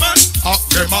bad man. Hack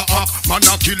them a hack, man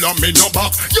a killer me no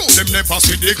back. You them never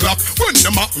see the clock when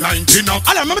them at 90 knock.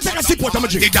 Alan, let me take a sip out of my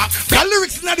drink. The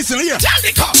lyrics in this here. Tell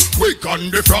the cop, we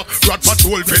on the frock. Rat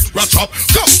patrol fit, rat chop.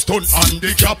 Stone on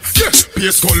the cap. Yeah,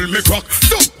 pace call me crack.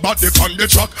 Dump body on the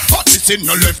truck. Hot this in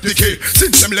no left the key.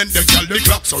 Since them lend them tell the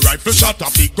clock. So rifle shot a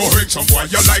big going. Some boy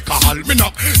you like a hall me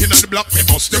knock. In the block me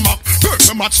bust them up. Hurt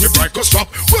me match the break or stop.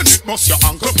 When it bust your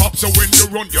ankle pop. So when you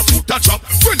run your foot a chop.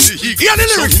 When the heat. Yeah, the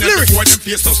lyrics. Boy them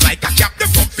face us like a cap.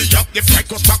 Them comfy up. The break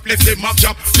or stop. Let them up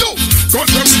chop. Yo, gun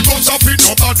them we goes up in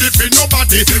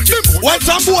nobody. When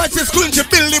some boys is going to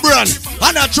build the brand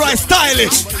and I try style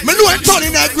it, me know I'm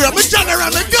turning that grab. Me general,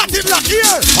 me got it like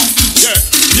here. Yeah,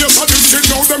 yes, I did shit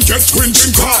now them get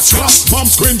squinting class. Mom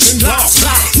squinting glass.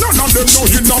 None of them know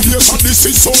you know yes, and this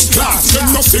is so class.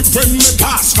 Them no see when me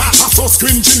pass. I saw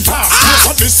squinting pass. Yes,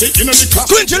 I did sit in the class.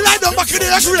 Squinting lie down back in the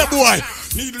grave, boy.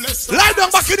 Lie down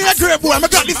back in the grave, boy. Me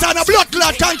got this on a blood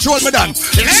clot control, me done.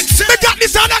 Me got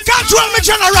this on a control, me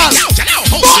general.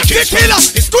 Bounty killer,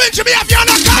 squinting me if you're on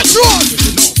a control.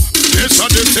 Yes, I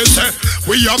did say,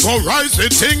 we are gonna rise the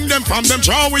thing, them from them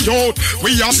draw we out.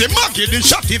 We have the Maggie, the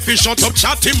shotty fish shut up,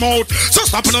 chat him out. So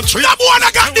stop on a tree. That boy,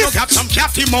 I got this. Got some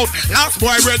cat him out. Last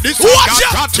boy read this, got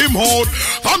cat him out.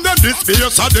 From them this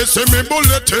yes, I did say me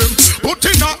bulletin. Put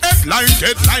in a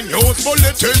headline news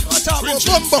bulletin.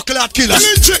 Bumbuckler killer.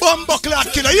 Bumbuckler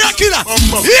killer. Yeah, killer.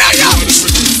 Yeah.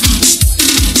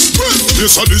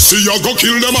 This or this, you go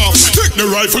kill them off. Take the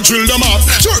rifle, drill them off.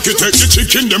 Turkey, take the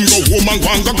chicken, them go home and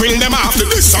go and go grill them off.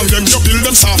 This and them, you build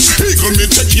them soft. Eagle me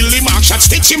take kill him off. Shot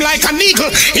stitch him like an eagle,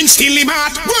 instill him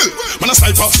out. Well, man a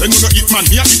sniper, then you no eat man,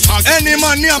 me a hit tag. Any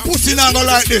man near pussy now go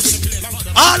like this.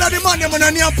 All of the man them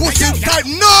near pussy type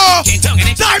no.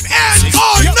 Type N,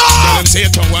 oh no.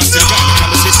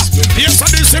 Yes, I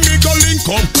did see me go link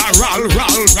up ral.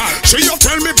 So you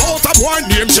tell me about a boy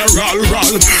named Gerald.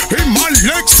 Him man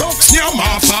leg sucks near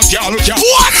my fuck y'all.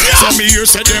 What? So me you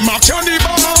say them a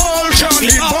cannibal.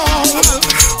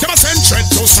 Them a send threat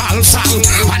to Sal.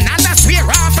 Another swear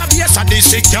off of yes, I did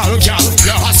see y'all.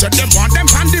 I said them want them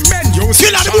on the menu.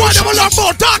 Kill the boy them along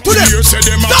board. Talk to them. You say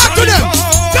them a cannibal.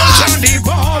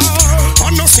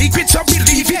 On no secrets of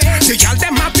believe it. The y'all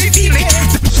them a believe it.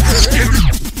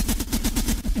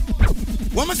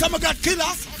 When my time I got killer,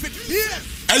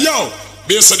 hey yo,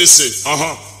 bass of this.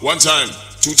 One time,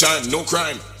 two time, no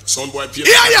crime. Son boy, Peter.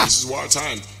 Yeah. This is war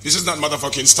time. This is not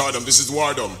motherfucking stardom. This is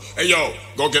wardom. Hey yo,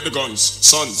 go get the guns,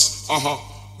 sons.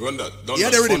 Run that. Done yeah,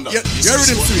 that. The rhythm. Yeah, the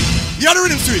rhythm sweet. Yeah, the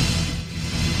rhythm sweet.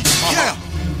 Yeah.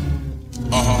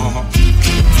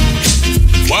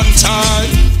 One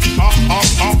time.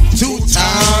 Two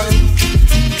time.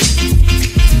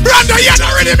 Brando, yeah, the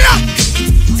rhythm, yeah.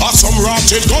 Some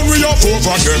ratchet gun we up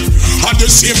over them. And the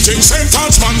same thing,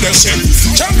 sentence man the same.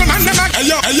 Gentleman them back. Hey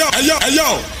yo.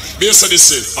 Bass of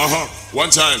this. One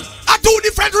time. I do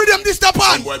different rhythm this step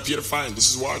on. Boy, Peter fine. This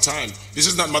is war time. This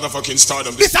is not motherfucking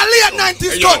stardom. This a late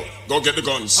 90s hey, gun. Go get the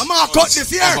guns. I'm gonna cut this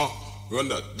here. Run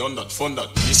that, done that, fund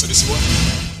that. Bass of this one.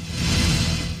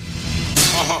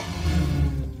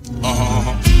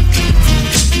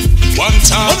 One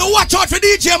time. Wanna watch out for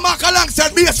DJ Mark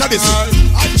alongside bass of this.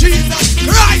 Jesus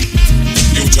Christ.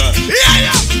 New time.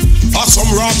 Yeah. Some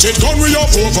ratchet gun we up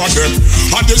over them.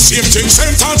 And the same thing,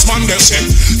 sentence man they say.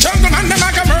 Gentlemen, them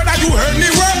like a murder you heard me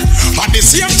well. And the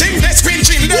same thing they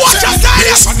screeching them. Watch out,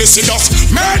 yes, and this is us.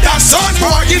 Murder son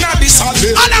boy in a this all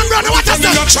day. Alan brother, watch out.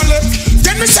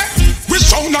 Then we say, we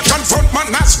shall not confront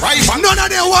man that's rival. None of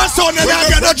them one son and I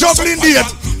get a juggling date.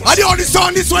 And the only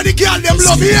son this way the girl them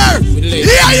love here.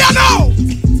 Here you know.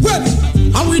 Well,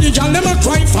 and we the girl them a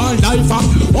cry for life.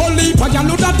 Only for y'all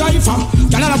know that die for.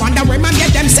 Y'all don't wonder women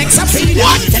get them sex appeal.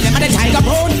 Tell them the tiger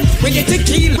bone. We get to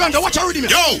kill. Brando, watch our rhythm.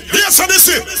 Yo, yes, so this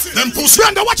it. Them pussy.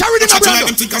 Brando, watch our rhythm, Brando.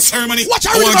 Them think a ceremony. Watch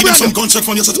our rhythm, Brando. I want to give some gunshot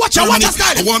from you. Watch our water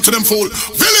style. I want to them fool.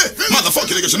 Billy,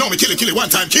 motherfucker, niggas, you know me. Kill it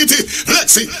one time. Kitty,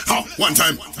 Lexi, one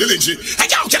time. Dilinji. Hey,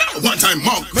 yo, get out. One time,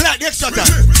 Monk. Me like the extra time.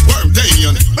 Worm,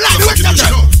 Damien. Me like the extra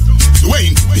time.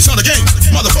 Dwayne, it's not a game,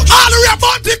 motherfucker. All the way a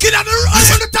bounty kid and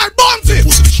the time bounty.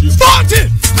 Bounty.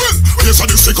 Well, yes, I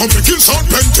just say come to kill sound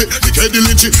plenty. Decay the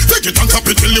lynchy, take it and cap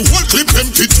it till the whole clip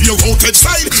empty to your rotate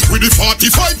side with the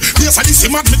 45. Yes, I just say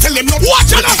man, me tell them not.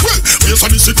 Watch it. Well, yes, I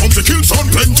just say come to kill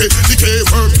sound plenty. Decay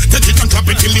worm, take it and cap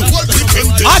it till the whole clip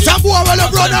empty. As a boy, well, a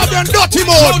brother, them dirty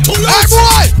mode. Hey,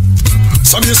 boy.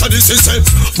 Some yes, this is it.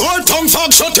 More tongue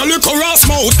fog shut your little ass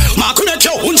mouth. Mark make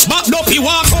your hunch back up, he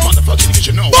walk out. Motherfucker,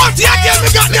 you know. But yeah, we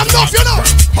got them enough, you know.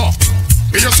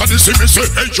 Yes, I this is me say,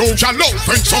 hey Joe, Jallo,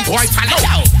 bring some boy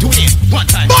follow. Do it one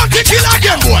time. Bounty kill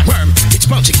again, boy. It's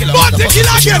bounty kill. Bounty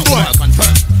kill again, boy.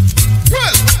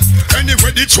 Well,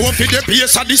 anyway, the trophy, the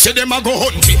PS, I this say them a go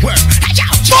hunting.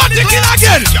 Bounty kill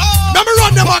again. Let me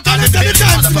run them back and tell the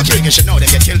time. Motherfucker, you should know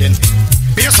they get killed in.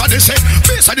 Base of this, they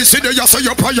you say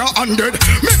your prayer 100.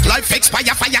 Make life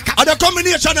expire, fire. And the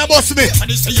combination of boss me.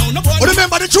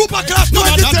 Remember the trooper class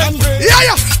 2010.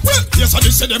 Yeah. Well, yes, I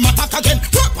say them attack again.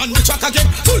 Work on the track again.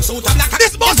 Full suit of black.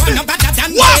 This boss me.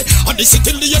 What? On the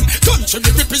civilian country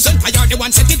we represent. I are the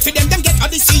one set it for them. Them get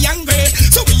on the sea and gray.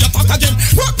 So we attack again.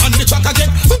 Work on the track again.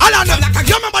 Alana,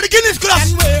 you remember the Guinness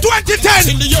class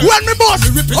 2010 when we boss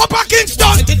up at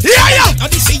Kingston. Yeah.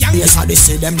 Yes, I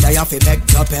say them die off a back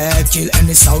up kill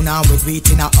any sound now with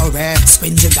wheat in a red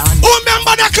spin the gun.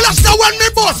 Remember the cluster when we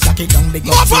boss? Jack it down big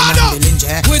up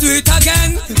we do it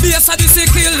again. Yes, I say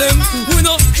kill them. We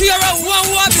know here a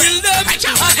one build them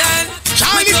again.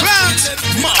 Charlie Clowns.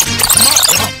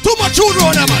 Too much food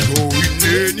on them, man. Going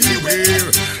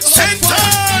anywhere.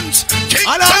 Sentence.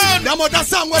 Alan, the mother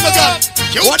song when we got.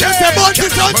 What you say about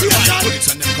this out here?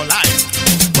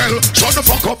 Well, shut the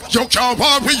fuck up, you can't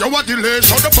worry, you a delay.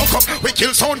 Shut the fuck up, we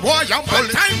kill sound boy and pull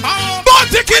time bomb.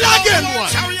 Bounty kill again, boy.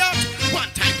 One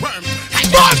time worm.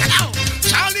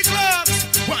 Charlie Clubs.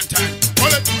 One time. Pull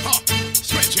it.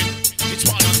 Stretching. It's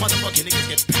one of motherfucking niggas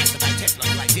get passed by Teflon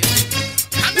like this.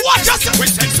 What just? We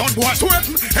send sound boy to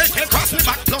heaven. AK cross the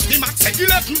back plus the max at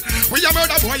 11. We a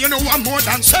murder boy, you know I'm more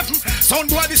than 7. Sound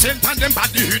boy the same time, them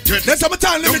body hit it. There's some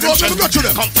time, let me go through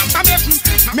them. Come from heaven.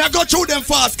 Me I go through them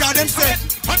fast, cause them say,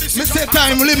 me say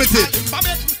time limited.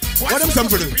 What them some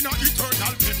for them?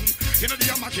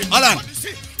 Alan,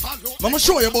 I'ma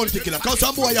show you about the killer, cause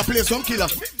some boy you play some killer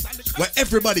where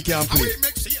everybody can play.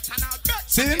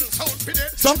 See?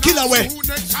 Some killer where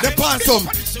they pass some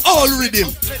all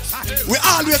rhythm. We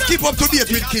always keep up to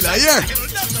date with killer, yeah?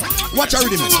 Watch our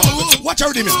rhythm. Watch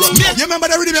our rhythm. You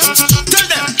remember the rhythm? Tell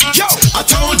them, yo, I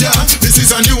told ya, this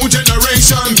is a new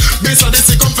generation. Based on this,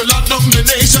 it come for lot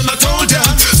domination. I told ya,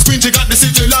 Squinty got the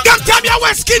city locked. Them time you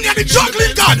were skinny and the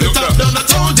juggling god. Top down, I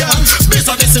told ya,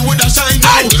 based on this, it would have shine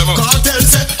down. Cartel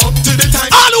set up to the time.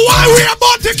 All the while we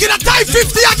about to kill a type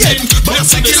 50 again.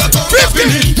 50.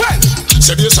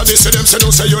 Say this and this, say them, say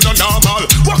no, say you no normal.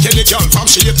 Walk any girl from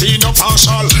she 18 no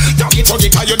partial. Dog it for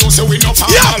the car, you know, say we no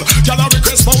formal. Girl a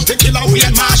request bounty killer, we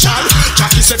and Marshall.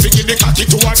 Jackie say fi give the cocky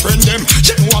to her friend them.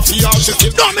 She know what fi all she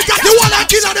keep. No, me got the one and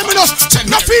killer them enough.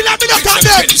 No feel like me not got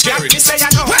them.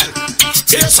 Well,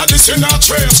 yes and this you not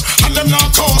trace, and them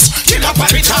not cause. Kill up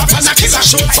and it off and a killer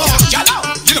shoot for.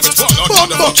 You know it's fun,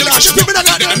 Bumbo clash, you me not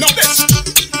got them.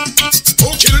 Who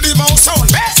killed the mouse sound?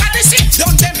 Best at the scene.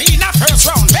 Done them in a first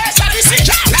round. Best at the scene.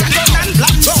 London and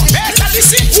Blackstone. Best at the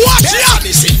scene. Watch out!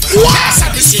 Best at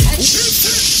the scene.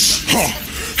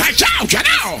 Hey, chow, you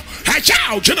know. Hey,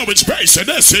 chow, you know it's basic,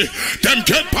 this. Them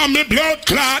get on me blood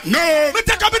clot, no. Me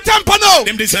take up a temper now.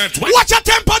 Them deserve what? Watch a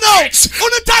temper now. On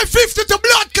the time 50 to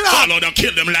blood clot. All of them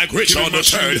kill them like rich on the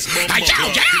third. Hey,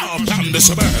 chow, from the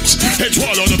suburbs. It's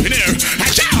all on up in here. Hey,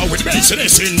 chow, with basic,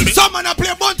 this in the... Some man a play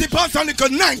Monty Python like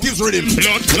a 90s rhythm.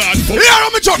 Blood clot. Here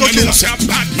I'm a juggle killer. Say a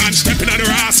bad man stepping out the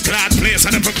ass clot place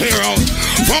and them for clear out.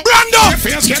 Brando,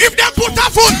 if them put a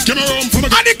foot, give me room for the...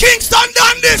 And the Kingston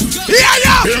done this. Yeah.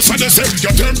 Yes, and they say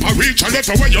your temper reach and left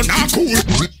away, you're not cool.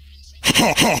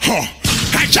 Ha ha ha.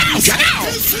 Hey, chow, get out!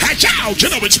 Hey, chow,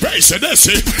 you know it's basic, this.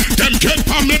 Them get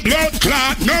on me blood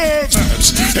clot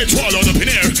nerves. It's all on up in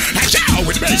here. Hey, chow,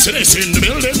 it's basic, this in the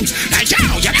building. Hey,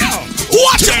 chow, get out!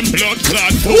 Watch them blood clot.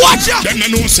 Watch out! Them no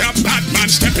know say a bad man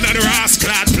stepping at the ass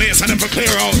clad place and them for clear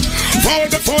out.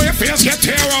 Forward before your face get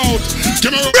tear out.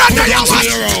 Give me a Brenda, you what?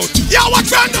 clear out. You what,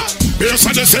 Brenda? Yes,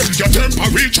 I just said your temper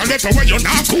reach and let away you're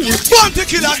not cool. Bounty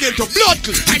killer again to blood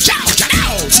clot. I chow,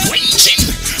 screeching.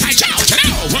 I chow,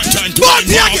 one time to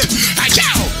Bounty again. I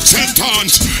chow,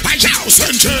 sentence. I chow,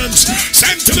 sentence.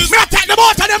 Sentence. Me attack them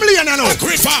out of them lane, you know. Out of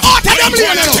them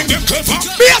lane, you know.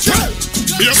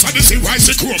 Yes, I just see why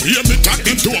they come here, me talk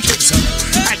them to a person.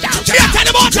 Me attack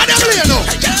them out of them lane, you know.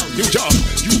 You job,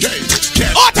 you gay.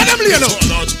 Out of them lane, you know.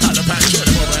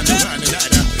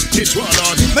 It's what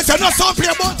on. Me say no some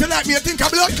play bounty like me, you think a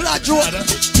blood clot joke.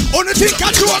 Only think a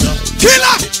joke.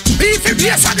 Killer. Beef if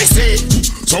yes, I see.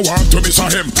 So want to miss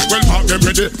him. Well, out them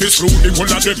ready. This room, the whole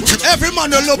of them. Every man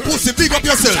that love pussy, big up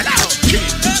yourself.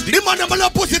 The man that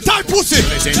love pussy, tie pussy.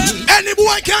 Any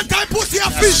boy can't tie pussy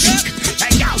a fish. Who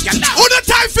the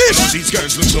tie fish? These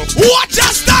girls look so. Watch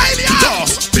your style, yeah.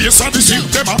 Yes, I see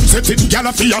them a set it,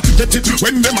 Galafia. Get it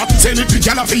when them a send it,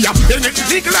 Galafia. Then it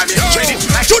legal and it.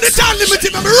 To the time limit,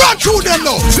 me run through them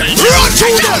now. Run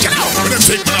through them. When them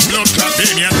take my blood clot,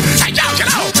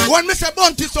 when me say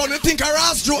Bunty son, you think a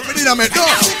ass joke me did a make no.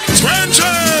 Stranger!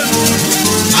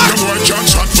 The boy can't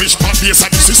shot fish pot, yes,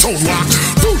 and this is so walk.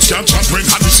 Boots can't shot when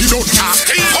and this is don't talk.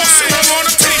 Horse, I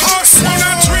wanna take horse,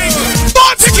 wanna drink.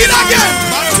 Bunty kill again!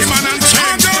 Bunty man and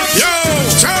change. Yo!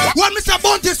 When me say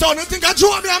Bunty son, you think I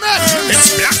joke me a make?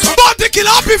 Bunty kill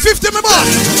happy 50 me boy.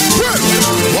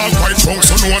 Walk white folks,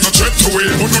 so no one no threat to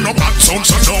it. But no bad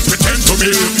sounds, so don't pretend to me.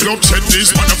 You don't check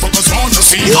these motherfuckers want to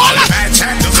see. Bad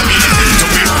chat doesn't mean anything to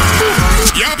me.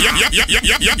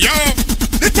 Yo.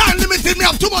 The time limited me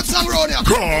up too much long round here.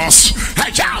 Cross.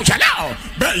 Hey, chow.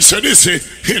 Base this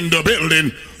in the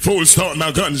building. Full start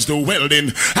my guns do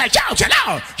welding. Hey, chow.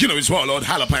 You know it's Warlord,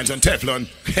 Jalapines and Teflon.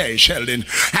 Hey, Sheldon.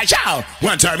 Hey, chow.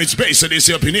 One time it's base this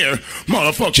up in here.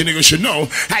 Motherfucking niggas should know.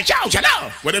 Hey, chow.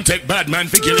 When them take bad man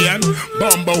for Gillian.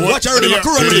 Bomba what? Watch out, the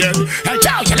Caribbean. Hey,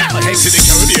 chow. Hey, to the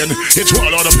Caribbean. It's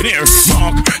Warlord up in here.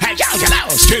 Mark. Hey, chow.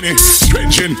 Skinny.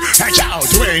 Stretching. Hey, chow.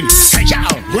 Dwayne. Hey, chow.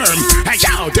 Worm. Hey,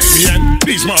 chow. Damien.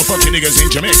 These motherfucking niggas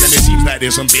in Jamaica. It seems like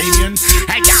there's some Damien.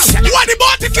 Hey, chow. What the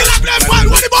bounty killer play for?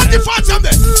 What the bounty fans of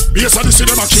them? Yes, I see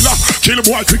them a killer. Kill a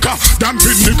boy quicker. Damn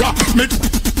big nigga.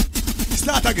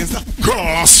 Start again, start.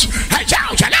 Cross. Hey,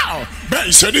 chow.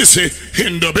 Base this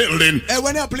in the building. Hey,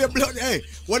 when you play blood, hey,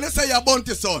 when you say you're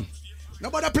Bounty son,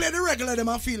 nobody play the regular, them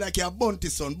and feel like you're Bounty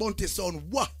son. Bounty son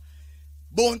what?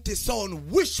 Bounty son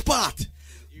which part?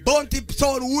 Bounty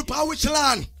son which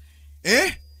land? Eh?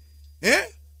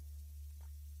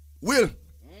 Will?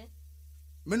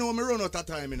 Me know me run out of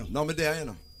time, you know. No, me there, you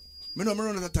know. Me know me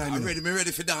run out of time. I'm ready, me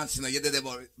ready for dancing. You did it,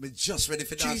 but me just ready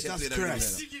for dancing. Jesus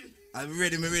Christ. I'm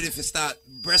ready, me ready for start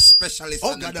breast specialist.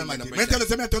 Oh God Almighty. Me tell you,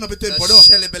 say me turn up the tempo, though.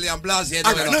 Shelly Belly and Blas here.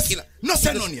 No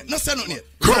say none yet. No say none yet.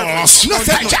 Cross. No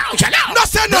say none. No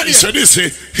say none yet. So this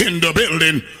in the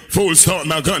building. Full start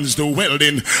my guns do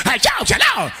welding. Hey, chow.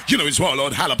 You know it's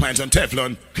Warlord, Jalapines and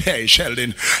Teflon. Hey,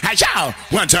 Sheldon. Hey, chow.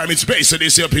 One time it's base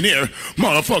this up in here.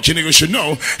 Motherfucking niggas should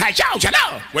know. Hey, chow.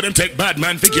 When them take bad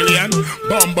man for Gillian.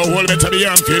 Bomba whole better the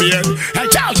amphibian. Hey,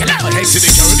 chow. Hey, to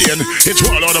the Caribbean. It's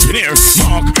Warlord up in here.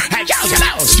 Mark. Hey, chow.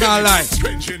 Not lie.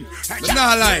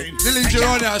 Not lie. Dylan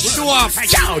Girona, show off. Hey,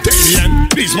 chow.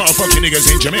 Damien. These motherfucking niggas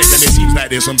in Jamaica. It seems like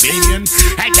there's some Damien.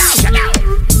 Hey, chow.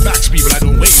 Facts people I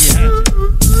don't wait your hand.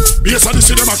 Yes, I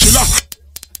see them a killer.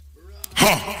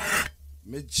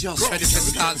 Me just ready to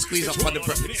start squeeze up on the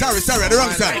prep. Sorry, the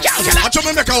wrong side. Watch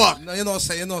me make a walk. No, you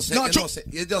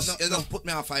just put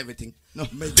me off everything. No,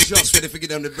 me just ready to give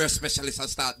them the breast specialist and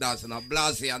start dancing. I'm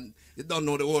blasé and you don't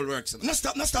know the whole works. No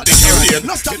stop. Will,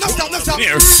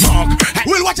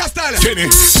 watch your style.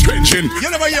 Kenny, stretching. You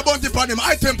never hear about the him.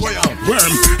 I tempo you.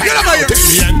 Worm. You never hear.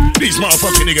 These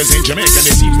motherfucking niggas in Jamaica,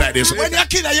 they seem like this. When you're a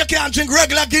killer, you can't drink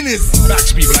regular Guinness.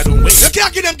 Facts people, I don't wait. You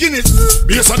can't give them Guinness.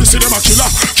 Yes, I see them a killer.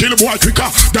 Kill a boy quicker.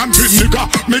 Damn big nigga.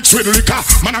 Mix with liquor.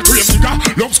 Man a grave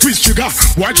nigga. Love squeeze trigger.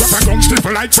 White drop a gun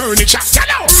stifle like furniture.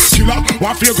 Killer.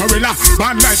 Warfare gorilla.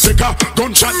 Band like picker.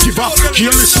 Gunshot giver.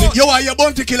 Kill listening. You are your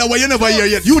bounty killer where you never hear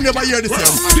yet. You never hear this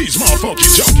song. These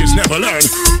motherfucking junkies never learn.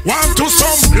 Want to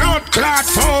some blood clot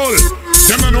fall.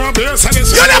 Them know a bass and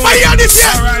it's. You never hear this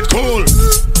yet. Alright, cool.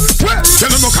 Well, tell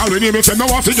them no call when you if them no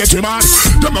want to get you mad.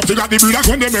 Them not forgot the blood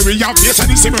when they marry out. Yes, and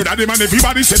it's murder them and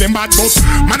everybody say them bad, but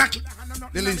man a killer.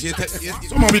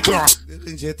 Some of me clear.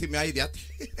 Lindsay, you think me idiot?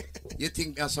 You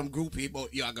think me are some groupie,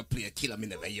 but you are gonna play a killer. Me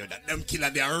never hear that. Them killer,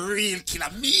 they are real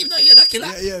killer. Me no hear that killer.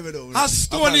 Yeah, we know.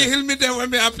 Stony Hill me there when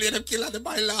me I play them killer. The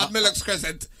by Lord Mellox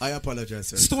Crescent. I apologize,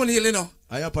 sir. Stony Hill, you know.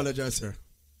 I apologize, sir.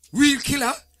 Real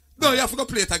killer. No, you have to go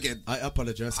play it again. I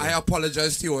apologize. Sir. I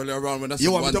apologize to you earlier around when I said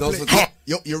you want me to play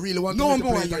it? You really want me to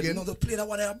play it again? No, to play that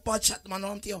one bad chat, man,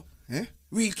 aren't you? Eh?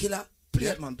 Real killer. Play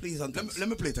it, man, please. Let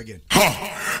me play it again.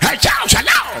 Hey,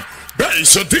 now.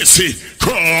 ODYSSEY,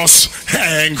 cross,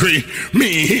 angry.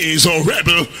 Me, he's a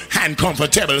rebel and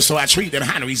comfortable, so I treat them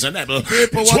unreasonable.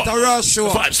 People want a rush show.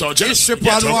 5-star History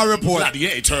Pod War Report.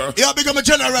 Gladiator. Yeah, become a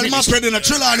general Muppet in a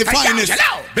thriller and the finest.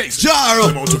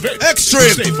 Jaro,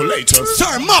 Extreme.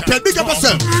 Sir, Muppet, big up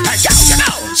yourself.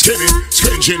 Skinny,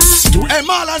 scringing. Hey,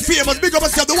 Marlon Famous, big up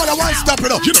yourself. The one that wants to stop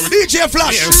it up. DJ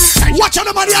Flash. Watch out,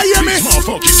 nobody hear me.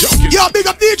 Yeah, big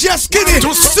up DJ Skinny.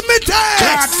 Smithy.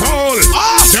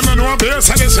 Them don't know bass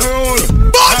and it's all.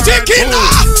 Bounty Killer.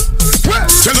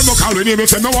 Tell them no call when you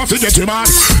say no one forget you man.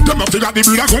 Them no figure the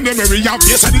brother when they marry out.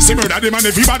 Yes, and this murder them and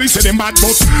everybody say them bad,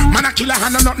 but man a killer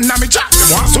hand and nothing on me job. Them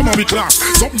want some of me class,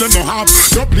 something them no have.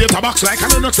 Don't play a box like I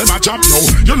don't know them a job now.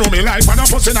 You know me life and I'm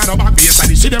pussy and I'm back bass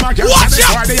and see them again. Watch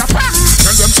out! They are packed.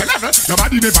 Tell them say never,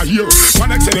 nobody never hear.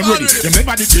 One next say them ready, them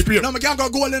never did prepare. No, me can't go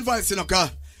golden voice, you know, car.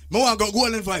 Me want go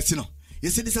golden voice, you know. You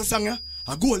see this a song, yeah?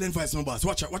 A golden voice, no boss.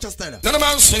 Watch your style. None of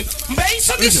my shit.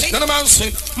 Base of this shit. None of my shit.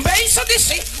 Base of this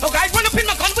shit. Oh, guys, run up in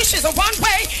my gun wishes of one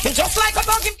way. And just like a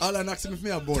bug. All I ask him if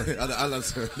me a bored. I'll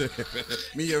answer.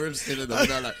 Me hear him still in the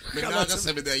dollar. Me not just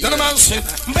say me there. None of my shit.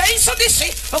 Base of this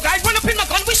shit. Oh, guys, run up in my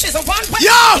gun wishes of one way.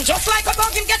 Yo! And just like a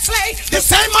bug and get slayed. The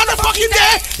same motherfucking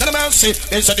day. None of my shit.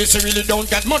 Base of this really don't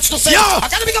get much to say. Yo! I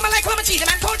gotta become a like Clementine. The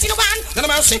man called Tino Van. None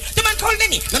of my shit. The man called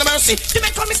Lenny. None of my shit. The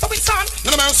man called Mr. Wilson.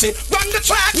 None of my shit. Run the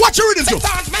track. Watch your rhythm, too.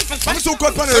 I'm so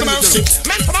good for the man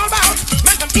from all about,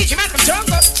 man from Fiji, man from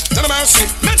Jungle,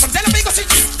 man from Delafigo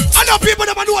City. I know people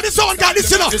never know the sound got this,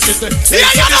 you know.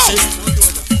 Yeah, you know.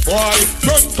 Boy,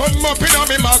 come up in on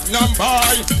me magnum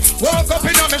boy. Walk up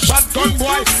in on me shotgun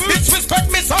boy. Disrespect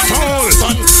me son.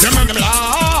 Them and them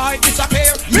lie,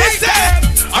 disappear. Mister,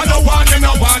 I don't want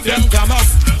them come up.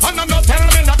 And I'm not tell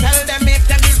them if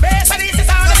them is base. And this is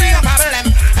all the real problem.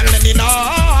 And let me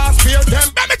not fear them.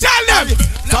 Let me tell them.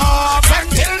 Talk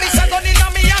until this a gun in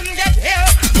on me and get here.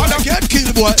 Mother get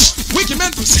killed, boy. Wicked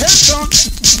man from Headstone.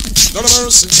 Not a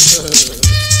mercy.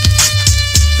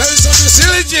 There is something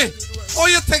silly. Oh,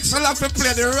 you take so long to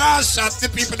play the raw shot. The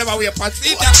people never wear pants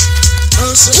either.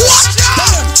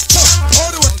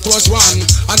 Was one.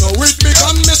 I know with big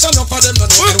gun, miss enough of them no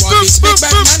know and one. This big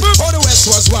bad man,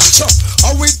 ODYSSEY was one. So,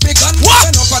 oh with big gun,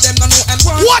 miss enough of them no know and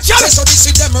one. Watch out! So this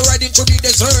is them riding to the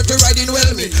desert, riding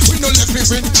well me. We no left me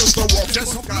win, just to walk.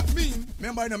 Just look at me.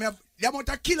 Remember, you know, the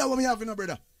amount of killer what me have, you know,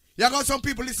 brother. You got some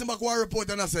people listen back to our report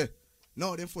and I say,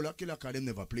 no, them full of killer because them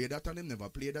never play that and them never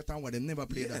play that and what them never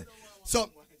play that. So,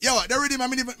 yeah, the rhythm,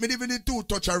 me even the two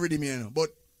touch a rhythm, you know, but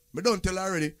me don't tell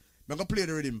already. I'm going to play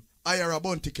the rhythm. I are a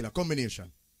bounty killer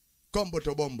combination. Combo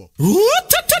to bombo.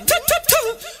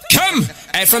 Come!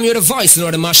 I from you the voice, you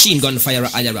know the machine gun fire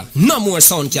Ira. No more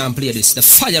sound can play this. The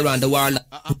fire on the wall.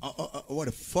 What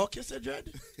the fuck you said,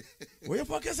 Jed? What the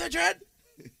fuck you said, Jed?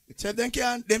 Said them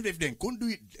can, them if they couldn't do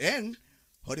it then,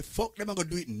 how the fuck them gonna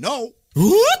do it now?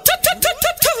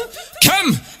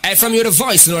 Come! I from you the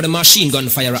voice, you know the machine gun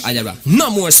fire Ira. No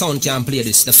more sound can play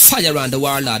this. The fire on the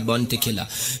warlord bounty killer.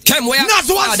 Come where? Not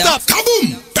one stop!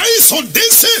 Kaboom! Base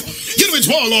ODYSSEY! You know it's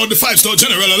Warlord, the 5-star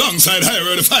general alongside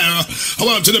Hire the Fire. I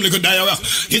want to them like a diarrhea.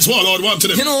 It's Warlord, want to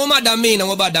them. You know madam mean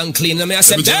and bad and clean. I mean I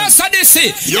say there's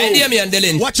ODYSSEY. I hear me and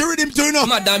Dylan. What you reading to now?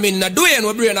 Madam in a Dwayne,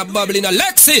 we bring a bubble in a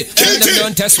Lexi. And them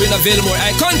don't test with a Vilmore.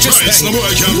 I conscious thing.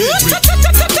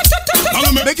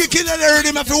 Make it kill the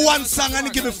rhythm after one song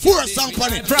and give me 4 songs on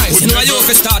it. Price, you know you have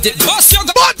to start it. Boss your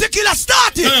bounty killer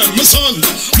start it. My son,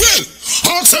 well,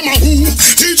 ask them a who,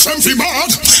 teach them fi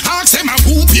bad. Ask them a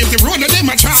who, pay the run of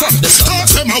them a child.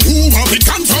 Ask them a who, how we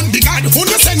confront the God. Who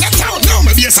no send that town now,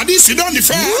 maybe it's a DC down the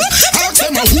front. Ask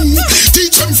them a who,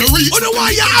 teach them fi read. Who know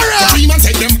why you are? Who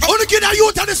no give the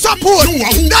youth and the support?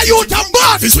 The youth and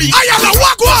boss. I am a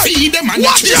walk one. Feed them and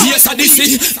watch it. Yes,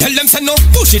 ODYSSEY. Tell them say no,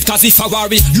 push it, cause if I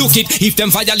worry, look it. If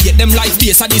them violate them life,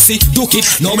 base ODYSSEY, duke it.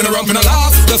 No me no run, me no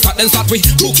laugh. The fat them start with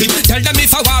duke it. Tell them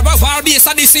if I war, base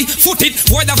ODYSSEY, foot it.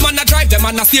 Word of man a drive them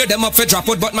and a steer them up for drop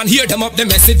out, but man hear them up. The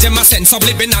message them a sense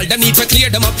subliminal. Them need to clear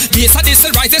them up. Base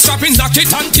ODYSSEY rise, they strap in, knock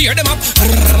it and tear them up.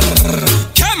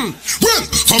 Come. Well,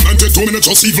 from 2 minutes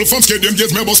just evil from scared them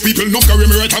give me boss people. No carry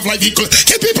me right have like equal.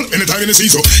 Kill people anytime in the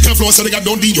season. Can flow so they got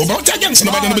don't need you. But again, so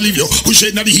nobody don't believe you. Who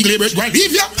shade na the heagle bread right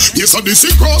leave ya. Yes,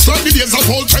 ODYSSEY cross like the days of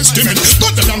Old Testament.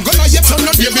 But the long gonna yet some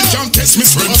not David can't test me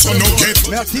friend, so no get.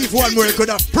 May I see if one more could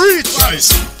have preached. Nice.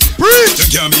 Preach. They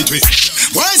can't beat me.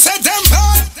 Why said them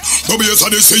bad?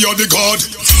 ODYSSEY you're the God.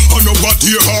 I know what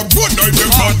you have. One night them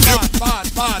bad.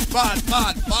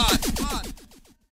 Bad.